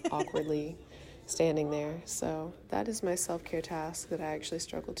 be awkwardly standing there. So that is my self-care task that I actually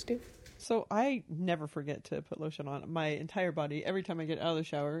struggle to do. So I never forget to put lotion on my entire body every time I get out of the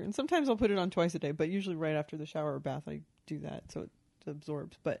shower. And sometimes I'll put it on twice a day, but usually right after the shower or bath, I do that so it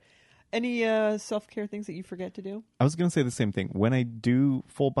absorbs. But any self-care things that you forget to do? I was going to say the same thing. When I do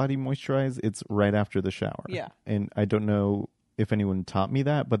full body moisturize, it's right after the shower. Yeah. And I don't know if anyone taught me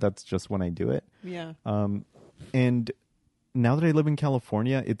that, but that's just when I do it. Yeah. And now that I live in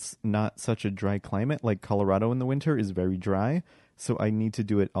California, it's not such a dry climate. Like Colorado in the winter is very dry, so I need to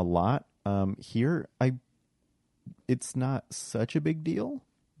do it a lot. Here, it's not such a big deal,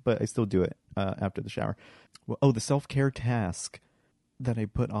 but I still do it after the shower. Well, the self-care task that I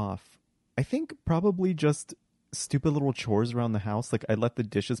put off, I think probably just stupid little chores around the house. Like I let the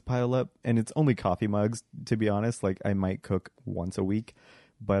dishes pile up, and it's only coffee mugs, to be honest. Like I might cook once a week,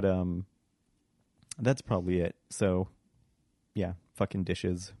 but that's probably it. So yeah, fucking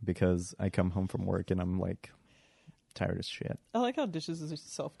dishes, because I come home from work and I'm like, tired as shit. I like how dishes is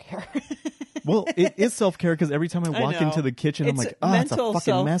self-care. Well, it is self-care because every time I walk into the kitchen, I'm like, oh, it's a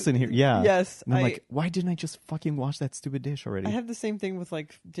fucking mess in here. Yeah. Yes. And I'm like, why didn't I just fucking wash that stupid dish already? I have the same thing with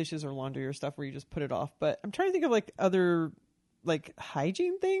like dishes or laundry or stuff where you just put it off. But I'm trying to think of like other like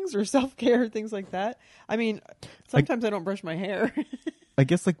hygiene things or self-care, things like that. I mean, sometimes I don't brush my hair. I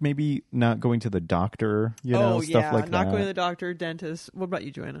guess like maybe not going to the doctor, stuff like that. Not going to the doctor, dentist. What about you,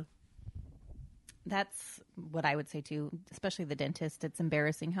 Joanna? That's what I would say too, especially the dentist. It's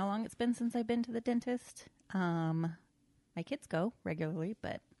embarrassing how long it's been since I've been to the dentist. My kids go regularly,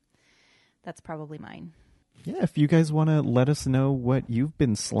 but that's probably mine. Yeah, if you guys want to let us know what you've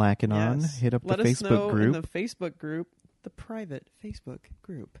been slacking on, hit up the Facebook group. In the Facebook group, the private Facebook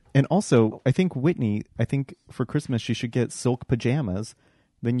group. And also, I think Whitney, for Christmas she should get silk pajamas.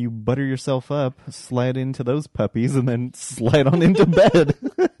 Then you butter yourself up, slide into those puppies, and then slide on into bed.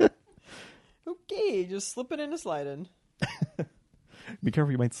 Okay, just slip it in and slide in. Be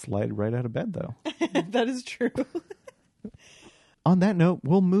careful, you might slide right out of bed, though. That is true. On that note,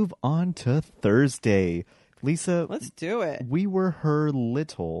 we'll move on to Thursday. Lisa. Let's do it. We were her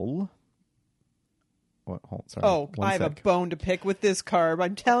little... I have a bone to pick with this carb.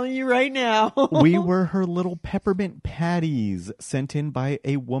 I'm telling you right now. We were her little peppermint patties sent in by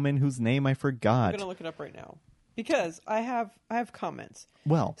a woman whose name I forgot. I'm going to look it up right now. Because I have comments.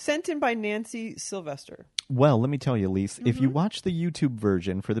 Well, sent in by Nancy Sylvester. Well, let me tell you, Lise, if you watch the YouTube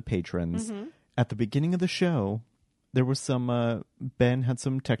version for the patrons, at the beginning of the show, there was some, Ben had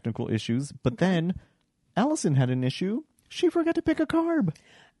some technical issues, but then Allison had an issue. She forgot to pick a carb.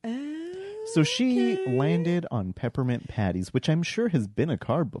 So she landed on peppermint patties, which I'm sure has been a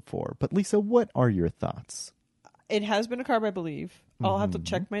carb before. But Lisa, what are your thoughts? It has been a carb, I believe. I'll have to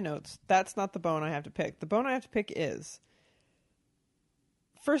check my notes. That's not the bone I have to pick. The bone I have to pick is,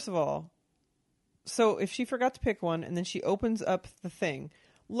 first of all, so if she forgot to pick one and then she opens up the thing,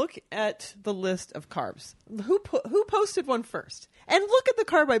 look at the list of carbs. Who posted one first? And look at the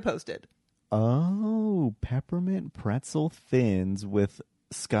carb I posted. Oh, peppermint pretzel thins with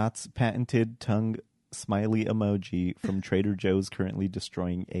Scott's patented tongue smiley emoji from Trader Joe's currently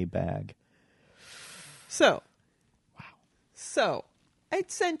destroying a bag. So, So, I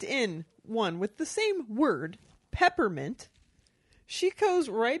sent in one with the same word, peppermint. She goes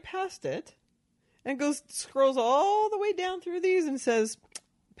right past it and scrolls all the way down through these and says,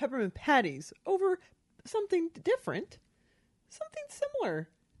 peppermint patties over something different, something similar.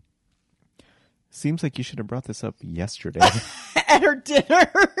 Seems like you should have brought this up yesterday. At her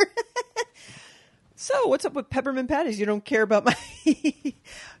dinner. So, what's up with peppermint patties? You don't care about my...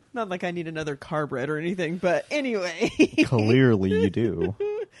 Not like I need another carb red or anything, but anyway. Clearly you do.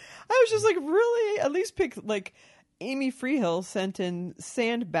 I was just like, really? At least pick, like, Amy Freehill sent in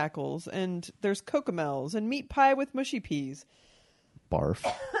sandbackles, and there's cocomels, and meat pie with mushy peas. Barf.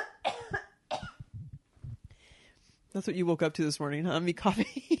 That's what you woke up to this morning, huh? Me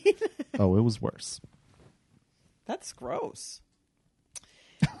coffee. Oh, it was worse. That's gross.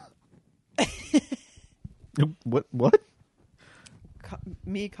 What?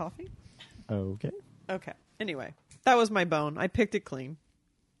 Me coffee? Okay. Anyway, that was my bone. I picked it clean.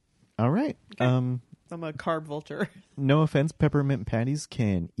 All right. Okay. I'm a carb vulture. No offense, peppermint patties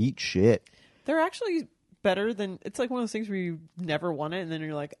can eat shit. They're actually better than... It's like one of those things where you never want it, and then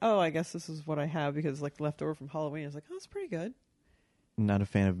you're like, oh, I guess this is what I have because it's like leftover from Halloween. It's like, oh, it's pretty good. Not a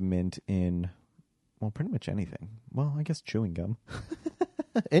fan of mint in, well, pretty much anything. Well, I guess chewing gum.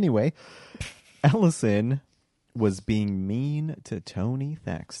 Anyway, Allison was being mean to Tony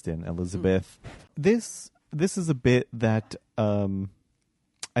Thaxton, Elizabeth. This is a bit that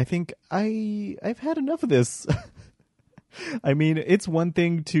I think I've had enough of this. I mean, it's one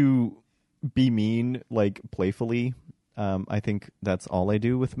thing to be mean, like, playfully. I think that's all I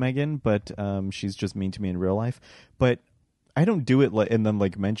do with Megan, but she's just mean to me in real life. But I don't do it and then,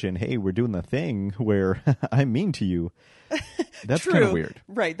 like, mention, hey, we're doing the thing where I'm mean to you. That's kind of weird.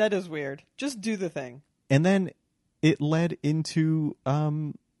 Right, that is weird. Just do the thing. And then it led into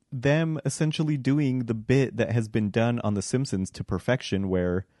them essentially doing the bit that has been done on The Simpsons to perfection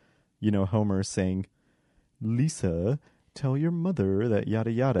where, Homer's saying, Lisa, tell your mother that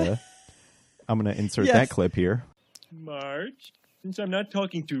yada yada. I'm going to insert that clip here. Marge, since I'm not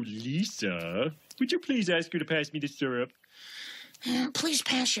talking to Lisa, would you please ask her to pass me the syrup? Please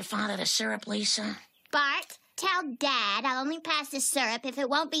pass your father the syrup, Lisa. Bart, tell Dad I'll only pass the syrup if it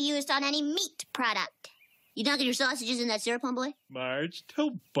won't be used on any meat product. You dunking your sausages in that syrup, homeboy? Marge,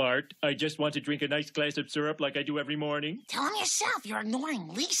 tell Bart I just want to drink a nice glass of syrup like I do every morning. Tell him yourself. You're ignoring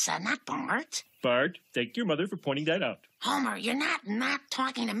Lisa, not Bart. Bart, thank your mother for pointing that out. Homer, you're not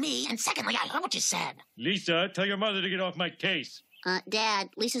talking to me. And secondly, I heard what you said. Lisa, tell your mother to get off my case. Dad,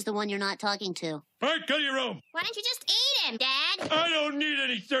 Lisa's the one you're not talking to. Bart, go to your room. Why don't you just eat him, Dad? I don't need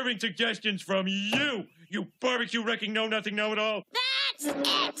any serving suggestions from you. You barbecue-wrecking know-nothing know-it-all. That's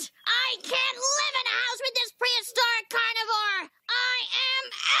it! I can't live in a house with this prehistoric carnivore! I am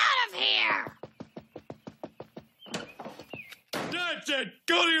out of here! That's it!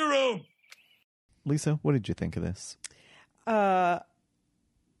 Go to your room! Lisa, what did you think of this?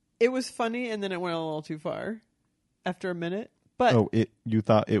 It was funny, and then it went a little too far after a minute. But you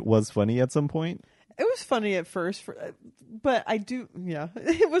thought it was funny at some point? It was funny at first, but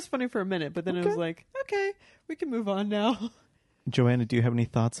it was funny for a minute, but then it was like, okay, we can move on now. Joanna, do you have any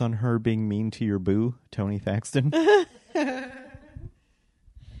thoughts on her being mean to your boo, Tony Thaxton?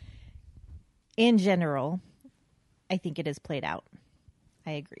 In general, I think it is played out.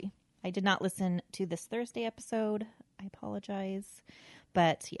 I agree. I did not listen to this Thursday episode. I apologize.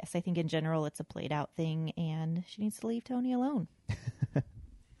 But yes, I think in general it's a played out thing, and she needs to leave Tony alone.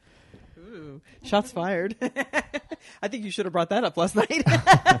 Ooh, shots fired. I think you should have brought that up last night.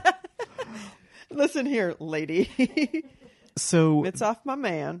 Listen here, lady. So it's off my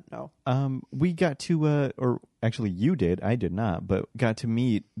man. No. We got to, or actually you did, I did not, but got to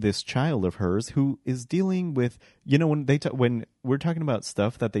meet this child of hers who is dealing with, when we're talking about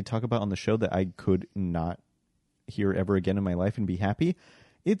stuff that they talk about on the show that I could not hear ever again in my life and be happy,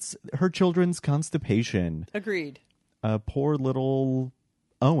 it's her children's constipation. Agreed. Poor little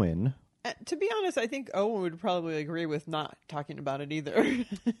Owen. To be honest, I think Owen would probably agree with not talking about it either.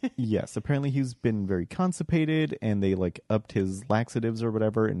 Yes, apparently he's been very constipated, and they upped his laxatives or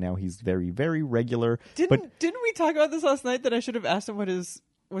whatever, and now he's very, very regular. Didn't we talk about this last night that I should have asked him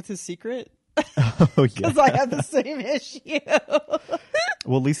what's his secret? Oh yeah, because I have the same issue.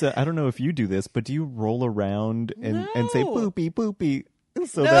 Well, Lisa, I don't know if you do this, but do you roll around and say boopy boopy?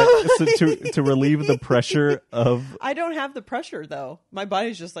 To relieve the pressure of... I don't have the pressure, though. My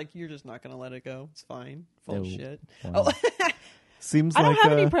body's just like, you're just not going to let it go. It's fine. Full of shit. Wow. Seems I don't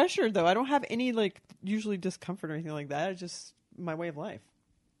have any pressure, though. I don't have any, usually discomfort or anything like that. It's just my way of life.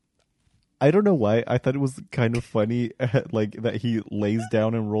 I don't know why. I thought it was kind of funny, that he lays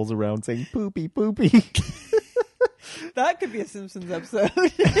down and rolls around saying, poopy, poopy. That could be a Simpsons episode.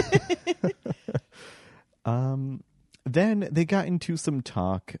 Then they got into some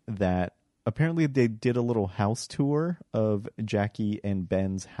talk that apparently they did a little house tour of Jackie and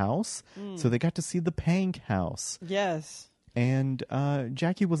Ben's house. So they got to see the Pank house. Yes. And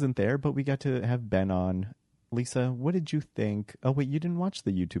Jackie wasn't there, but we got to have Ben on. Lisa, what did you think? Oh, wait, you didn't watch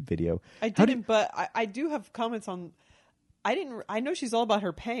the YouTube video. I didn't, but I do have comments on... I know she's all about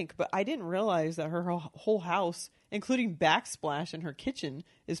her Pank, but I didn't realize that her whole house, including backsplash in her kitchen,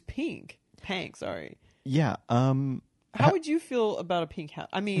 is pink. Pank, sorry. Yeah, How would you feel about a pink house?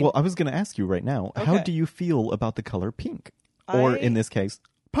 I mean... Well, I was going to ask you right now. Okay. How do you feel about the color pink? Or in this case,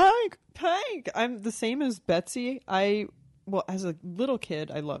 Pank! Pank! I'm the same as Betsy. As a little kid,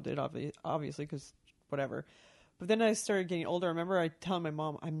 I loved it, obviously, because whatever. But then I started getting older. I remember I telling my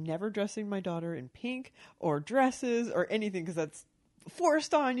mom, I'm never dressing my daughter in pink or dresses or anything because that's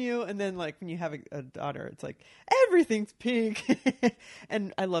forced on you. And then when you have a daughter, it's like everything's pink.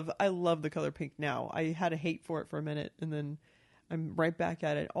 And I love the color pink now. I had a hate for it for a minute, and then I'm right back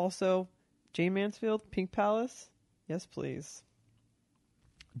at it. Also, Jane Mansfield, Pink Palace, yes please.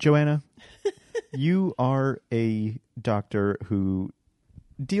 Joanna, you are a doctor who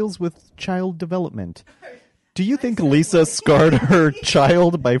deals with child development. Do you think Lisa scarred her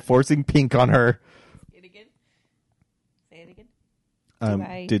child by forcing pink on her? Say it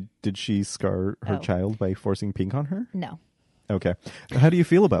again. Did she scar her child by forcing pink on her? No. Okay. How do you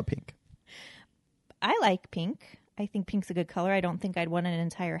feel about pink? I like pink. I think pink's a good color. I don't think I'd want an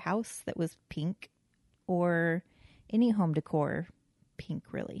entire house that was pink or any home decor pink,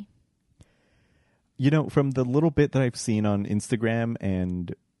 really. From the little bit that I've seen on Instagram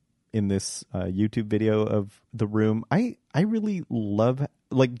and in this YouTube video of the room, I really love...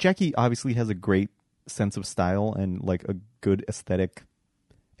 Jackie obviously has a great sense of style and a good aesthetic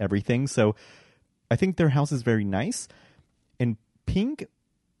everything. So I think their house is very nice. And pink,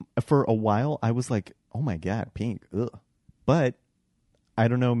 for a while, I was like, oh my God, pink. Ugh. But I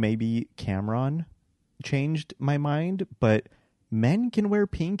don't know, maybe Cameron changed my mind, but men can wear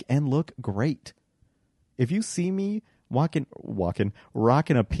pink and look great. If you see me rocking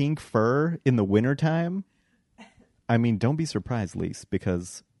a pink fur in the wintertime, I mean, don't be surprised, Lise,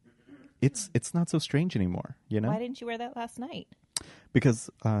 because it's not so strange anymore, you know? Why didn't you wear that last night? Because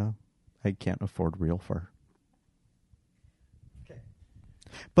I can't afford real fur.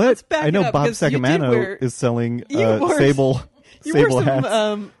 But I know Bob Sacamano is selling sable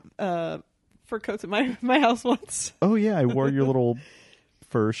hats. Fur coats at my house once. Oh, yeah. I wore your little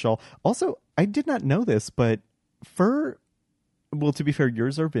fur shawl. Also, I did not know this, but fur, well, to be fair,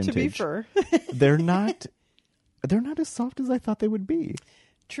 yours are vintage. To be fair. They're not as soft as I thought they would be.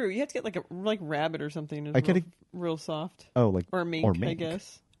 True. You have to get like rabbit or something. Real soft. Oh, or mink, I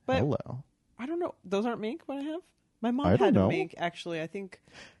guess. But hello. I don't know. Those aren't mink, what I have? My mom had a mink, actually, I think,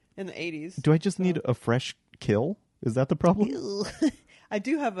 in the 80s. Do I just need a fresh kill? Is that the problem? I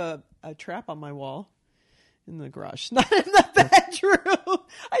do have a trap on my wall in the garage, not in the bedroom.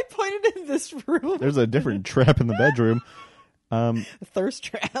 I pointed in this room. There's a different trap in the bedroom. A thirst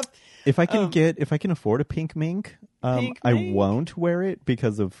trap. If I can afford a pink mink, I won't wear it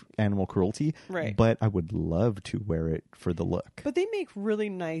because of animal cruelty. Right. But I would love to wear it for the look. But they make really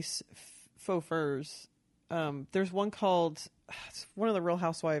nice faux furs. There's one called, it's one of the Real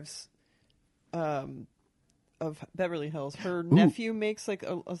Housewives of Beverly Hills. Her nephew makes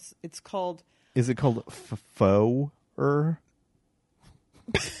it's called. Is it called faux-er?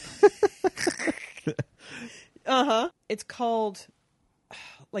 It's called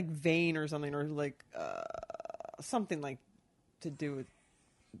like vein or something, or like something like to do with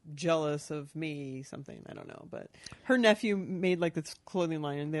jealous of me, something, I don't know. But her nephew made like this clothing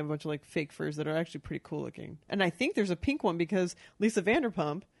line, and they have a bunch of like fake furs that are actually pretty cool looking. And I think there's a pink one because Lisa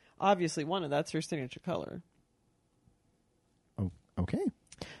Vanderpump obviously wanted that's her signature color. Oh, okay.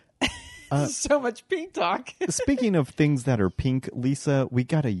 So much pink talk. Speaking of things that are pink, Lisa, we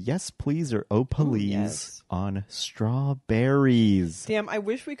got a yes please or oh please on strawberries. Damn, I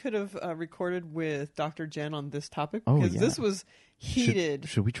wish we could have recorded with Dr. Jen on this topic because this was heated.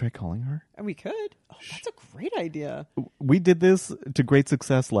 Should we try calling her? We could. Oh, that's a great idea. We did this to great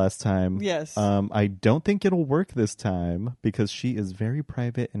success last time. Yes. I don't think it'll work this time because she is very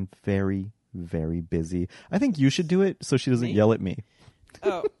private and very, very busy. I think you should do it so she doesn't yell at me.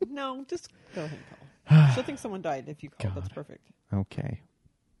 Oh, no, just go ahead and call. She'll think someone died if you call. That's perfect. Okay.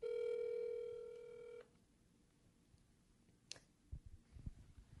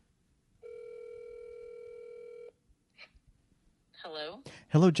 Hello?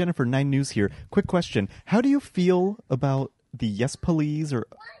 Hello, Jennifer, 9 News here. Quick question. How do you feel about the yes please or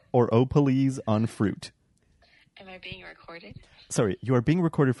oh please on fruit? Am I being recorded? Sorry, you are being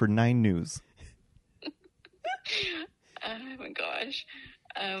recorded for 9 News. Oh my gosh.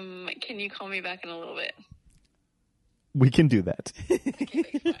 Can you call me back in a little bit? We can do that.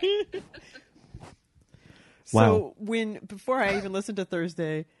 Okay, wow. So before I even listened to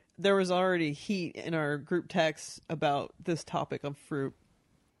Thursday, there was already heat in our group text about this topic of fruit.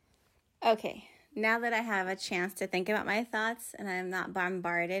 Okay, now that I have a chance to think about my thoughts and I'm not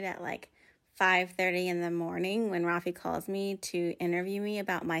bombarded at like 5:30 in the morning when Rafi calls me to interview me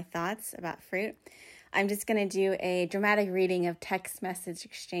about my thoughts about fruit, I'm just going to do a dramatic reading of text message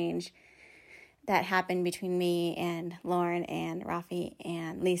exchange that happened between me and Lauren and Rafi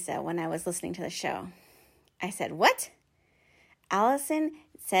and Lisa when I was listening to the show. I said, "What? Allison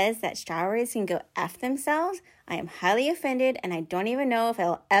says that strawberries can go F themselves? I am highly offended, and I don't even know if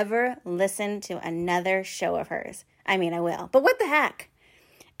I'll ever listen to another show of hers. I mean, I will, but what the heck?"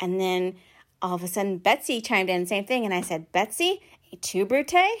 And then all of a sudden, Betsy chimed in, same thing, and I said, "Betsy, tu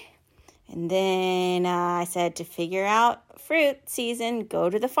brute?" And then I said, to figure out fruit season, go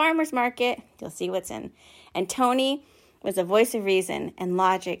to the farmer's market. You'll see what's in. And Tony was a voice of reason and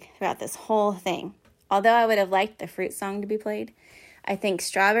logic throughout this whole thing. Although I would have liked the fruit song to be played, I think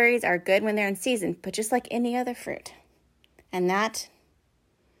strawberries are good when they're in season, but just like any other fruit. And that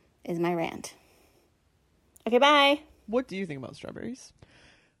is my rant. Okay, bye. What do you think about strawberries?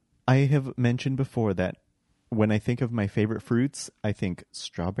 I have mentioned before that when I think of my favorite fruits, I think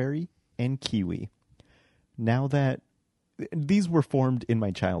strawberry and kiwi. Now that these were formed in my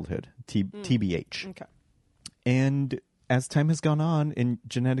childhood, TBH. Okay. And as time has gone on and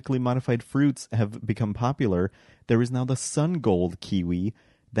genetically modified fruits have become popular, there is now the sun gold kiwi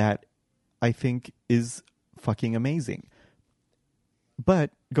that I think is fucking amazing.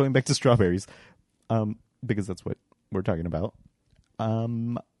 But going back to strawberries, because that's what we're talking about,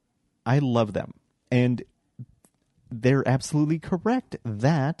 I love them. And they're absolutely correct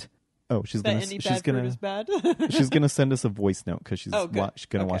that she's gonna send us a voice note because she's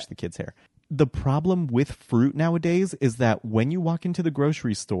gonna wash the kids' hair. The problem with fruit nowadays is that when you walk into the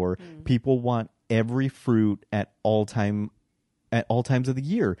grocery store, people want every fruit at all times of the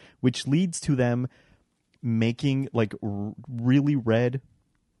year, which leads to them making like really red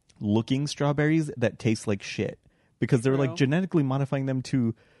looking strawberries that taste like shit because they're like genetically modifying them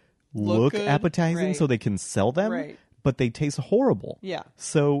to look appetizing so they can sell them, but they taste horrible. Yeah.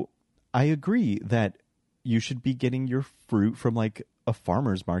 So I agree that you should be getting your fruit from like a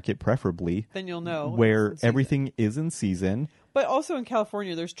farmer's market, preferably. Then you'll know where everything is in season. But also in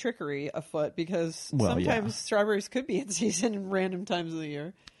California, there's trickery afoot because sometimes strawberries could be in season in random times of the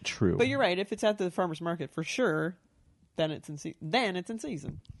year. True. But you're right. If it's at the farmer's market, for sure, then it's in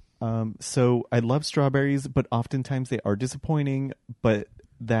season. So I love strawberries, but oftentimes they are disappointing. But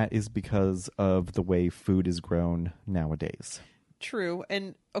that is because of the way food is grown nowadays. True.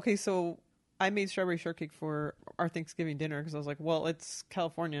 And okay, so I made strawberry shortcake for our Thanksgiving dinner because I was like, well, it's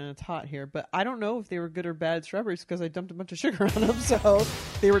California and it's hot here. But I don't know if they were good or bad strawberries because I dumped a bunch of sugar on them. So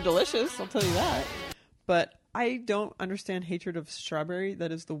they were delicious. I'll tell you that. But I don't understand hatred of strawberry.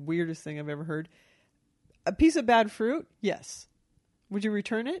 That is the weirdest thing I've ever heard. A piece of bad fruit? Yes. Would you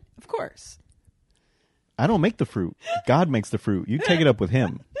return it? Of course. I don't make the fruit. God makes the fruit. You take it up with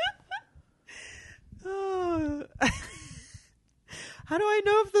him. How do I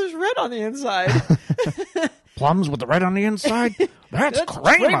know if there's red on the inside? Plums with the red on the inside? That's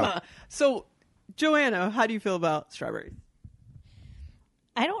crema. So, Joanna, how do you feel about strawberries?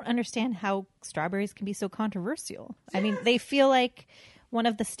 I don't understand how strawberries can be so controversial. I mean, they feel like one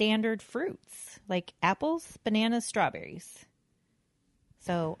of the standard fruits, like apples, bananas, strawberries.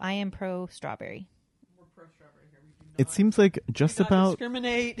 So I am pro-strawberry. We're pro-strawberry here. It seems like just about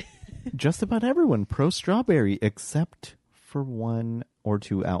discriminate. Just about everyone pro-strawberry except for one or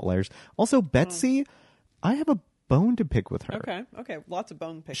two outliers. Also, Betsy, I have a bone to pick with her. Okay. Lots of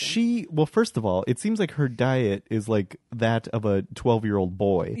bone picking. Well, first of all, it seems like her diet is like that of a 12-year-old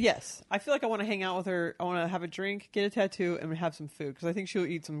boy. Yes. I feel like I want to hang out with her. I want to have a drink, get a tattoo, and have some food because I think she'll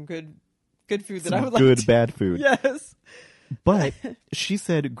eat some good food that I would like Good, bad food. Yes. But she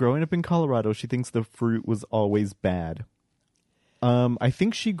said growing up in Colorado, she thinks the fruit was always bad. I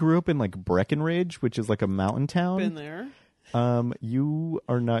think she grew up in like Breckenridge, which is like a mountain town. Been there. You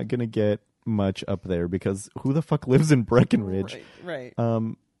are not going to get much up there because who the fuck lives in Breckenridge? Right.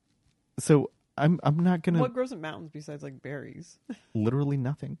 So I'm not going to... What grows in mountains besides like berries? Literally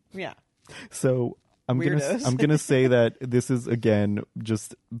nothing. Yeah. So I'm going to say that this is again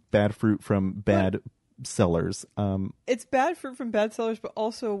just bad fruit from bad sellers. It's bad fruit from bad sellers, but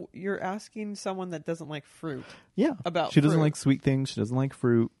also you're asking someone that doesn't like fruit. Yeah. About she doesn't like sweet things. She doesn't like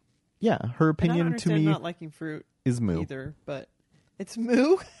fruit. Yeah, her opinion to me not liking fruit is moo either, but it's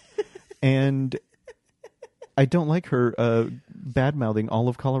moo. And I don't like her bad mouthing all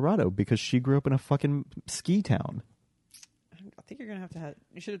of Colorado because she grew up in a fucking ski town. I think you're gonna have to.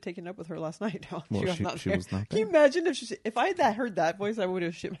 You should have taken it up with her last night. Well, she was not there. Can you imagine if I had heard that voice, I would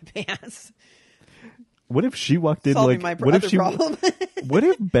have shit my pants. What if she walked in Solving like? my What if she? problem. What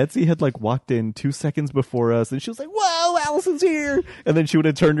if Betsy had like walked in 2 seconds before us, and she was like, "Whoa, Allison's here!" And then she would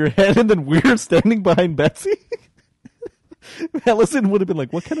have turned her head, and then we're standing behind Betsy. Allison would have been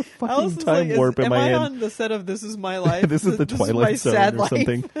like, "What kind of fucking Allison's time warp am I in?" on the set of This Is My Life? This is the Twilight Zone sad or life.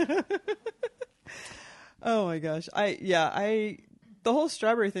 something. Oh my gosh! The whole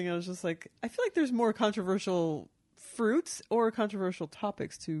strawberry thing. I was just like, I feel like there's more controversial fruits or controversial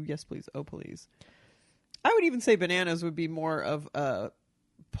topics to Yes Please, Oh Please. I would even say bananas would be more of a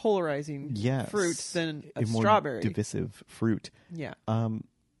polarizing fruit than a strawberry. More divisive fruit. Yeah.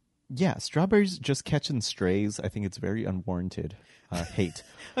 Yeah, strawberries just catching strays. I think it's very unwarranted hate.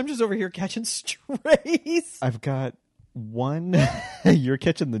 I'm just over here catching strays. I've got one. You're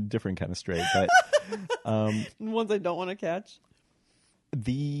catching the different kind of stray, but ones I don't want to catch.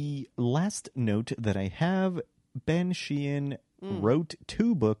 The last note that I have, Ben Sheehan wrote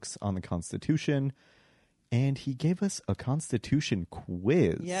 2 books on the Constitution, and he gave us a Constitution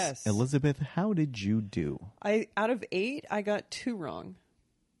quiz. Yes. Elizabeth, how did you do? Out of 8, I got 2 wrong.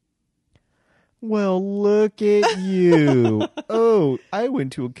 Well, look at you. Oh, I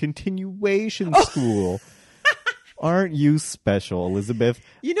went to a continuation school. Aren't you special, Elizabeth?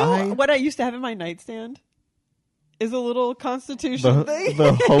 You know what I used to have in my nightstand? Is a little Constitution thing.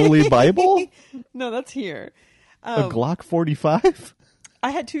 The Holy Bible? No, that's here. A Glock 45? I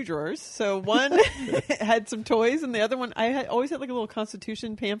had 2 drawers. So one had some toys, and the other one I always had like a little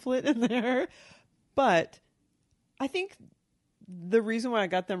Constitution pamphlet in there. But I think the reason why I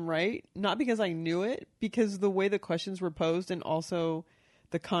got them right, not because I knew it, because the way the questions were posed and also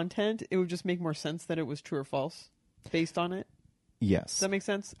the content, it would just make more sense that it was true or false based on it. Yes. Does that make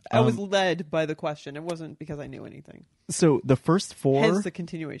sense? I was led by the question. It wasn't because I knew anything. So the first 4... Hence the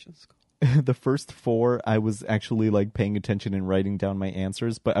continuation school. The first 4, I was actually like paying attention and writing down my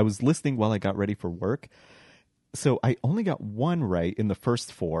answers, but I was listening while I got ready for work. So I only got one right in the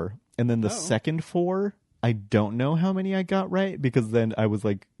first 4, and then the second 4, I don't know how many I got right, because then I was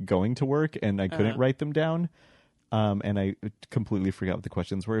like going to work and I couldn't write them down. And I completely forgot what the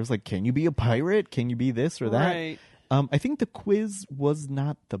questions were. It was like, can you be a pirate? Can you be this or that? Right. I think the quiz was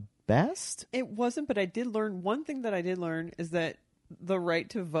not the best. It wasn't, but I did learn, one thing that I did learn is that the right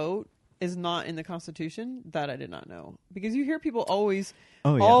to vote is not in the Constitution. That I did not know. Because you hear people always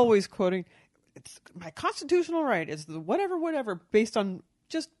quoting, it's my constitutional right. It's the whatever, based on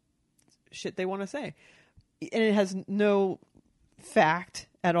just shit they want to say. And it has no fact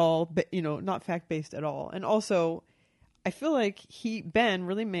at all, but, not fact-based at all. And also, I feel like Ben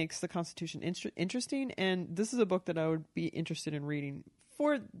really makes the Constitution interesting, and this is a book that I would be interested in reading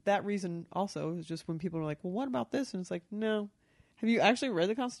for that reason also. It's just when people are like, well, what about this? And it's like, no. Have you actually read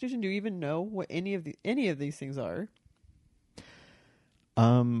the Constitution? Do you even know what any of these things are?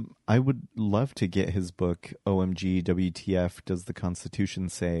 I would love to get his book, OMG, WTF, Does the Constitution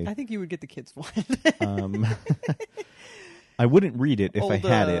Say? I think you would get the kids one. I wouldn't read it if I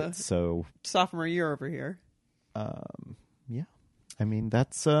had it, so... Sophomore year over here. Yeah. I mean,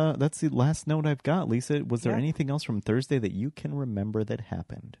 that's the last note I've got. Lisa, was there anything else from Thursday that you can remember that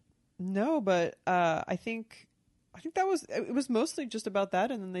happened? No, but I think it was mostly just about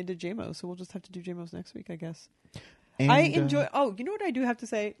that, and then they did JMO, so we'll just have to do JMOs next week, I guess. And, I enjoy. You know what I do have to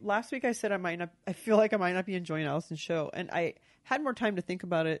say? Last week I said I feel like I might not be enjoying Allison's show, and I had more time to think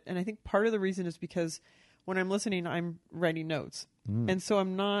about it. And I think part of the reason is because when I'm listening, I'm writing notes, and so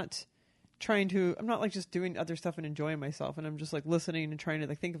I'm not like just doing other stuff and enjoying myself, and I'm just like listening and trying to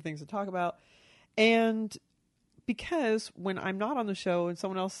like think of things to talk about. And because when I'm not on the show and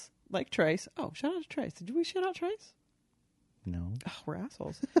someone else like Trace, shout out to Trace. Did we shout out Trace? No. Oh, we're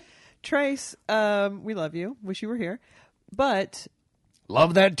assholes. Trace, we love you. Wish you were here. But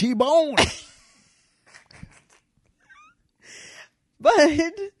love that T-bone.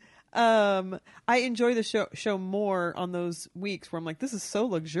 But I enjoy the show more on those weeks where I'm like, this is so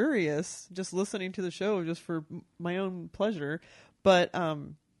luxurious, just listening to the show just for my own pleasure. But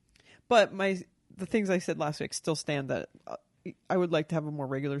the things I said last week still stand, that I would like to have a more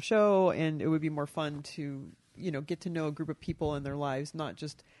regular show, and it would be more fun to, get to know a group of people in their lives, not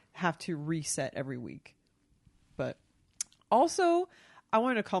just have to reset every week. But also, I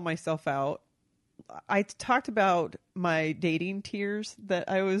wanted to call myself out. I talked about my dating tiers that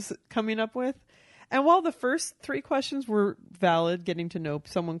I was coming up with. And while the first 3 questions were valid, getting to know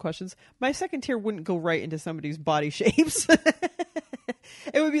someone questions, my second tier wouldn't go right into somebody's body shapes.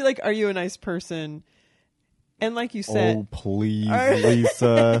 It would be like, are you a nice person? And like you said... Oh, please,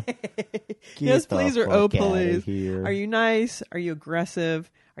 Lisa. Yes, please, or oh, please. Are you nice? Are you aggressive?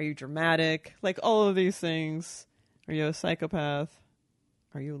 Are you dramatic? Like all of these things. Are you a psychopath?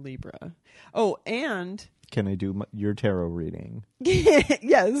 Are you a Libra? Oh, and... Can I do your tarot reading?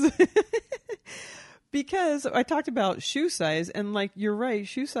 Yes. Because I talked about shoe size, and like, you're right,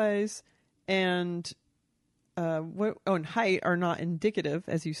 shoe size and and height are not indicative,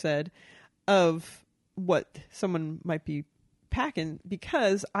 as you said, of what someone might be packing,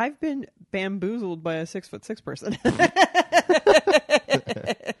 because I've been bamboozled by a 6'6" person.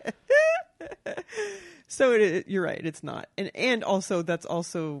 So you're right, it's not. And also, that's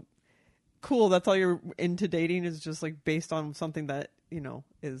also cool. That's all you're into dating, is just like based on something that,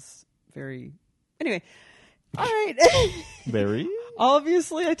 is very... Anyway, all right. Very?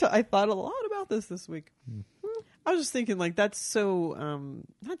 Obviously, I thought a lot about this week. I was just thinking, like, that's so,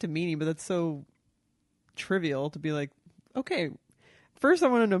 not demeaning, but that's so trivial to be like, okay, first I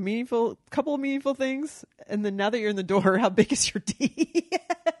want to know couple of meaningful things, and then now that you're in the door, how big is your D?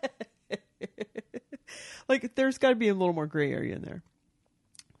 Like, there's got to be a little more gray area in there.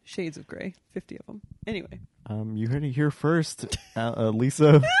 Shades of gray, 50 of them. Anyway. You heard it here first.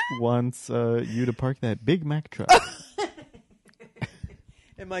 Lisa wants you to park that Big Mac truck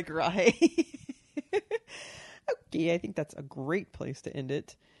in my garage. Okay, I think that's a great place to end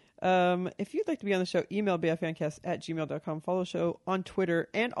it. If you'd like to be on the show, email bffancast@gmail.com. Follow the show on Twitter.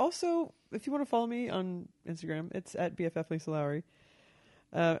 And also, if you want to follow me on Instagram, it's at BFF Lisa Lowry.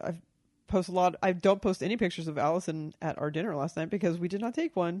 I've post a lot. I don't post any pictures of Allison at our dinner last night because we did not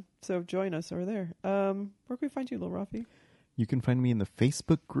take one. So join us over there. Where can we find you, Lil Rafi? You can find me in the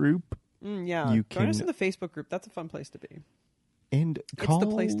Facebook group. Yeah, join us in the Facebook group. That's a fun place to be. And it's the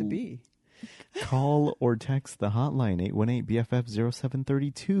place to be. Call or text the hotline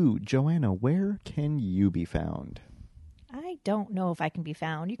 818-BFF-0732. Joanna, where can you be found? I don't know if I can be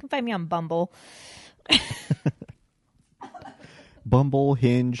found. You can find me on Bumble. Bumble,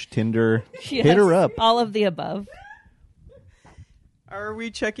 Hinge, Tinder. Yes, hit her up. All of the above. Are we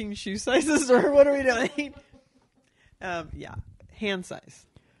checking shoe sizes or what are we doing? Yeah, hand size.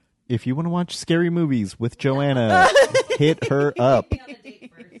 If you want to watch scary movies with Joanna, hit her up.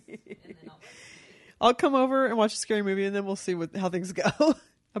 I'll come over and watch a scary movie, and then we'll see how things go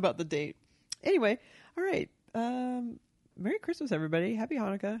about the date. Anyway, all right. Merry Christmas, everybody. Happy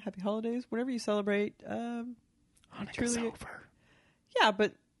Hanukkah. Happy holidays. Whatever you celebrate. Hanukkah's over. Yeah,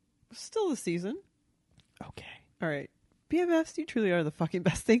 but still the season. Okay. All right. BFFs, you truly are the fucking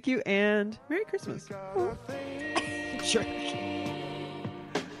best. Thank you, and Merry Christmas. Sure.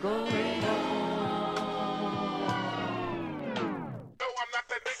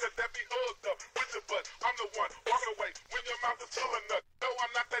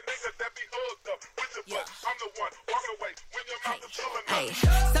 Hey,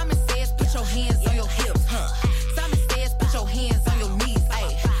 Simon says put your hands on your hips, Simon says put your hands on your knees,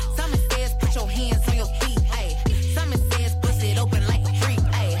 hey. Simon says put your hands on your feet, hey. Simon says bust it open like a freak,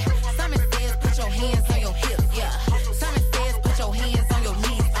 hey. Simon says put your hands on your hips, yeah. Simon says put your hands on your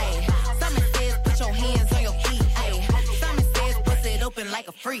knees, hey. Simon says put your hands on your feet, hey. Simon says bust it open like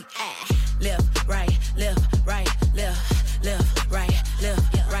a freak, hey. Left, right, left, right, left, left, right,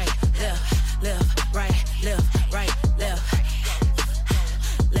 left, right, left, left, right, left, right, left.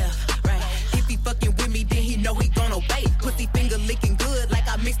 Fucking with me, then he know he gon' obey. Pussy finger licking good like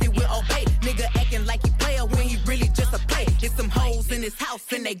I mixed it with Obey. Nigga acting like he player when he really just a play. There's some hoes in his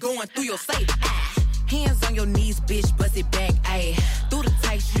house and they going through your safe. Hands on your knees, bitch, bust it back, ayy. Through the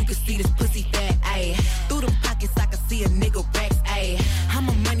tights, you can see this pussy fat, ayy. Through them pockets, I can see a nigga racks, ayy. I'm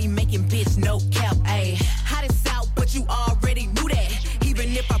a money making bitch, no cap, ayy. Hot as out, but you already knew that.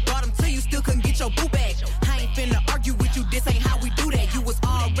 Even if I brought him to you, still couldn't get your boo back. I ain't finna argue with you, this ain't how we do that. You was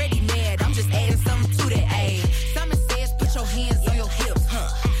already mad, I'm just adding something to that, ayy. Simon says put your hands on your hips,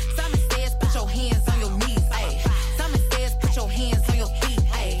 Simon says put your hands on your knees, ayy. Simon says put your hands on your feet,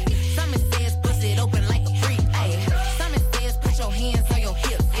 ayy. Simon says bust it open like a freak, ayy. Simon says put your hands on your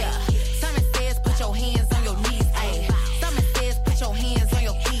hips, yeah. Simon says put your hands on your knees, ayy. Simon says put your hands on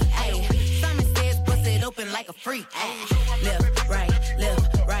your feet, ayy. Simon says bust it open like a freak, ayy. Left, right,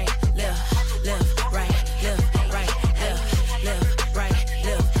 left, right, left, left, right, left, right, left, left, right,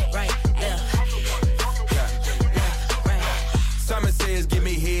 left, right, left, left, right. Simon says give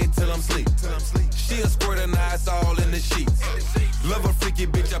me head till I'm sleep. She a squirt and ice all in the sheets. Love a freaky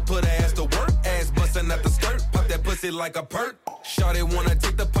bitch, I put her ass to work. Ass bustin' at the skirt, pop that pussy like a perk. Shawty wanna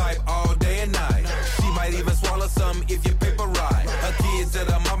take the pipe all day and night. She might even swallow some if you paper right. Her kids at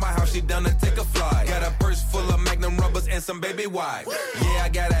her mama house, she done to take a fly. Got a purse full of Magnum rubbers and some baby wipes. Yeah, I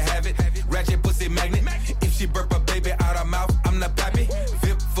gotta have it. Ratchet pussy magnet. If she burp a baby out her mouth,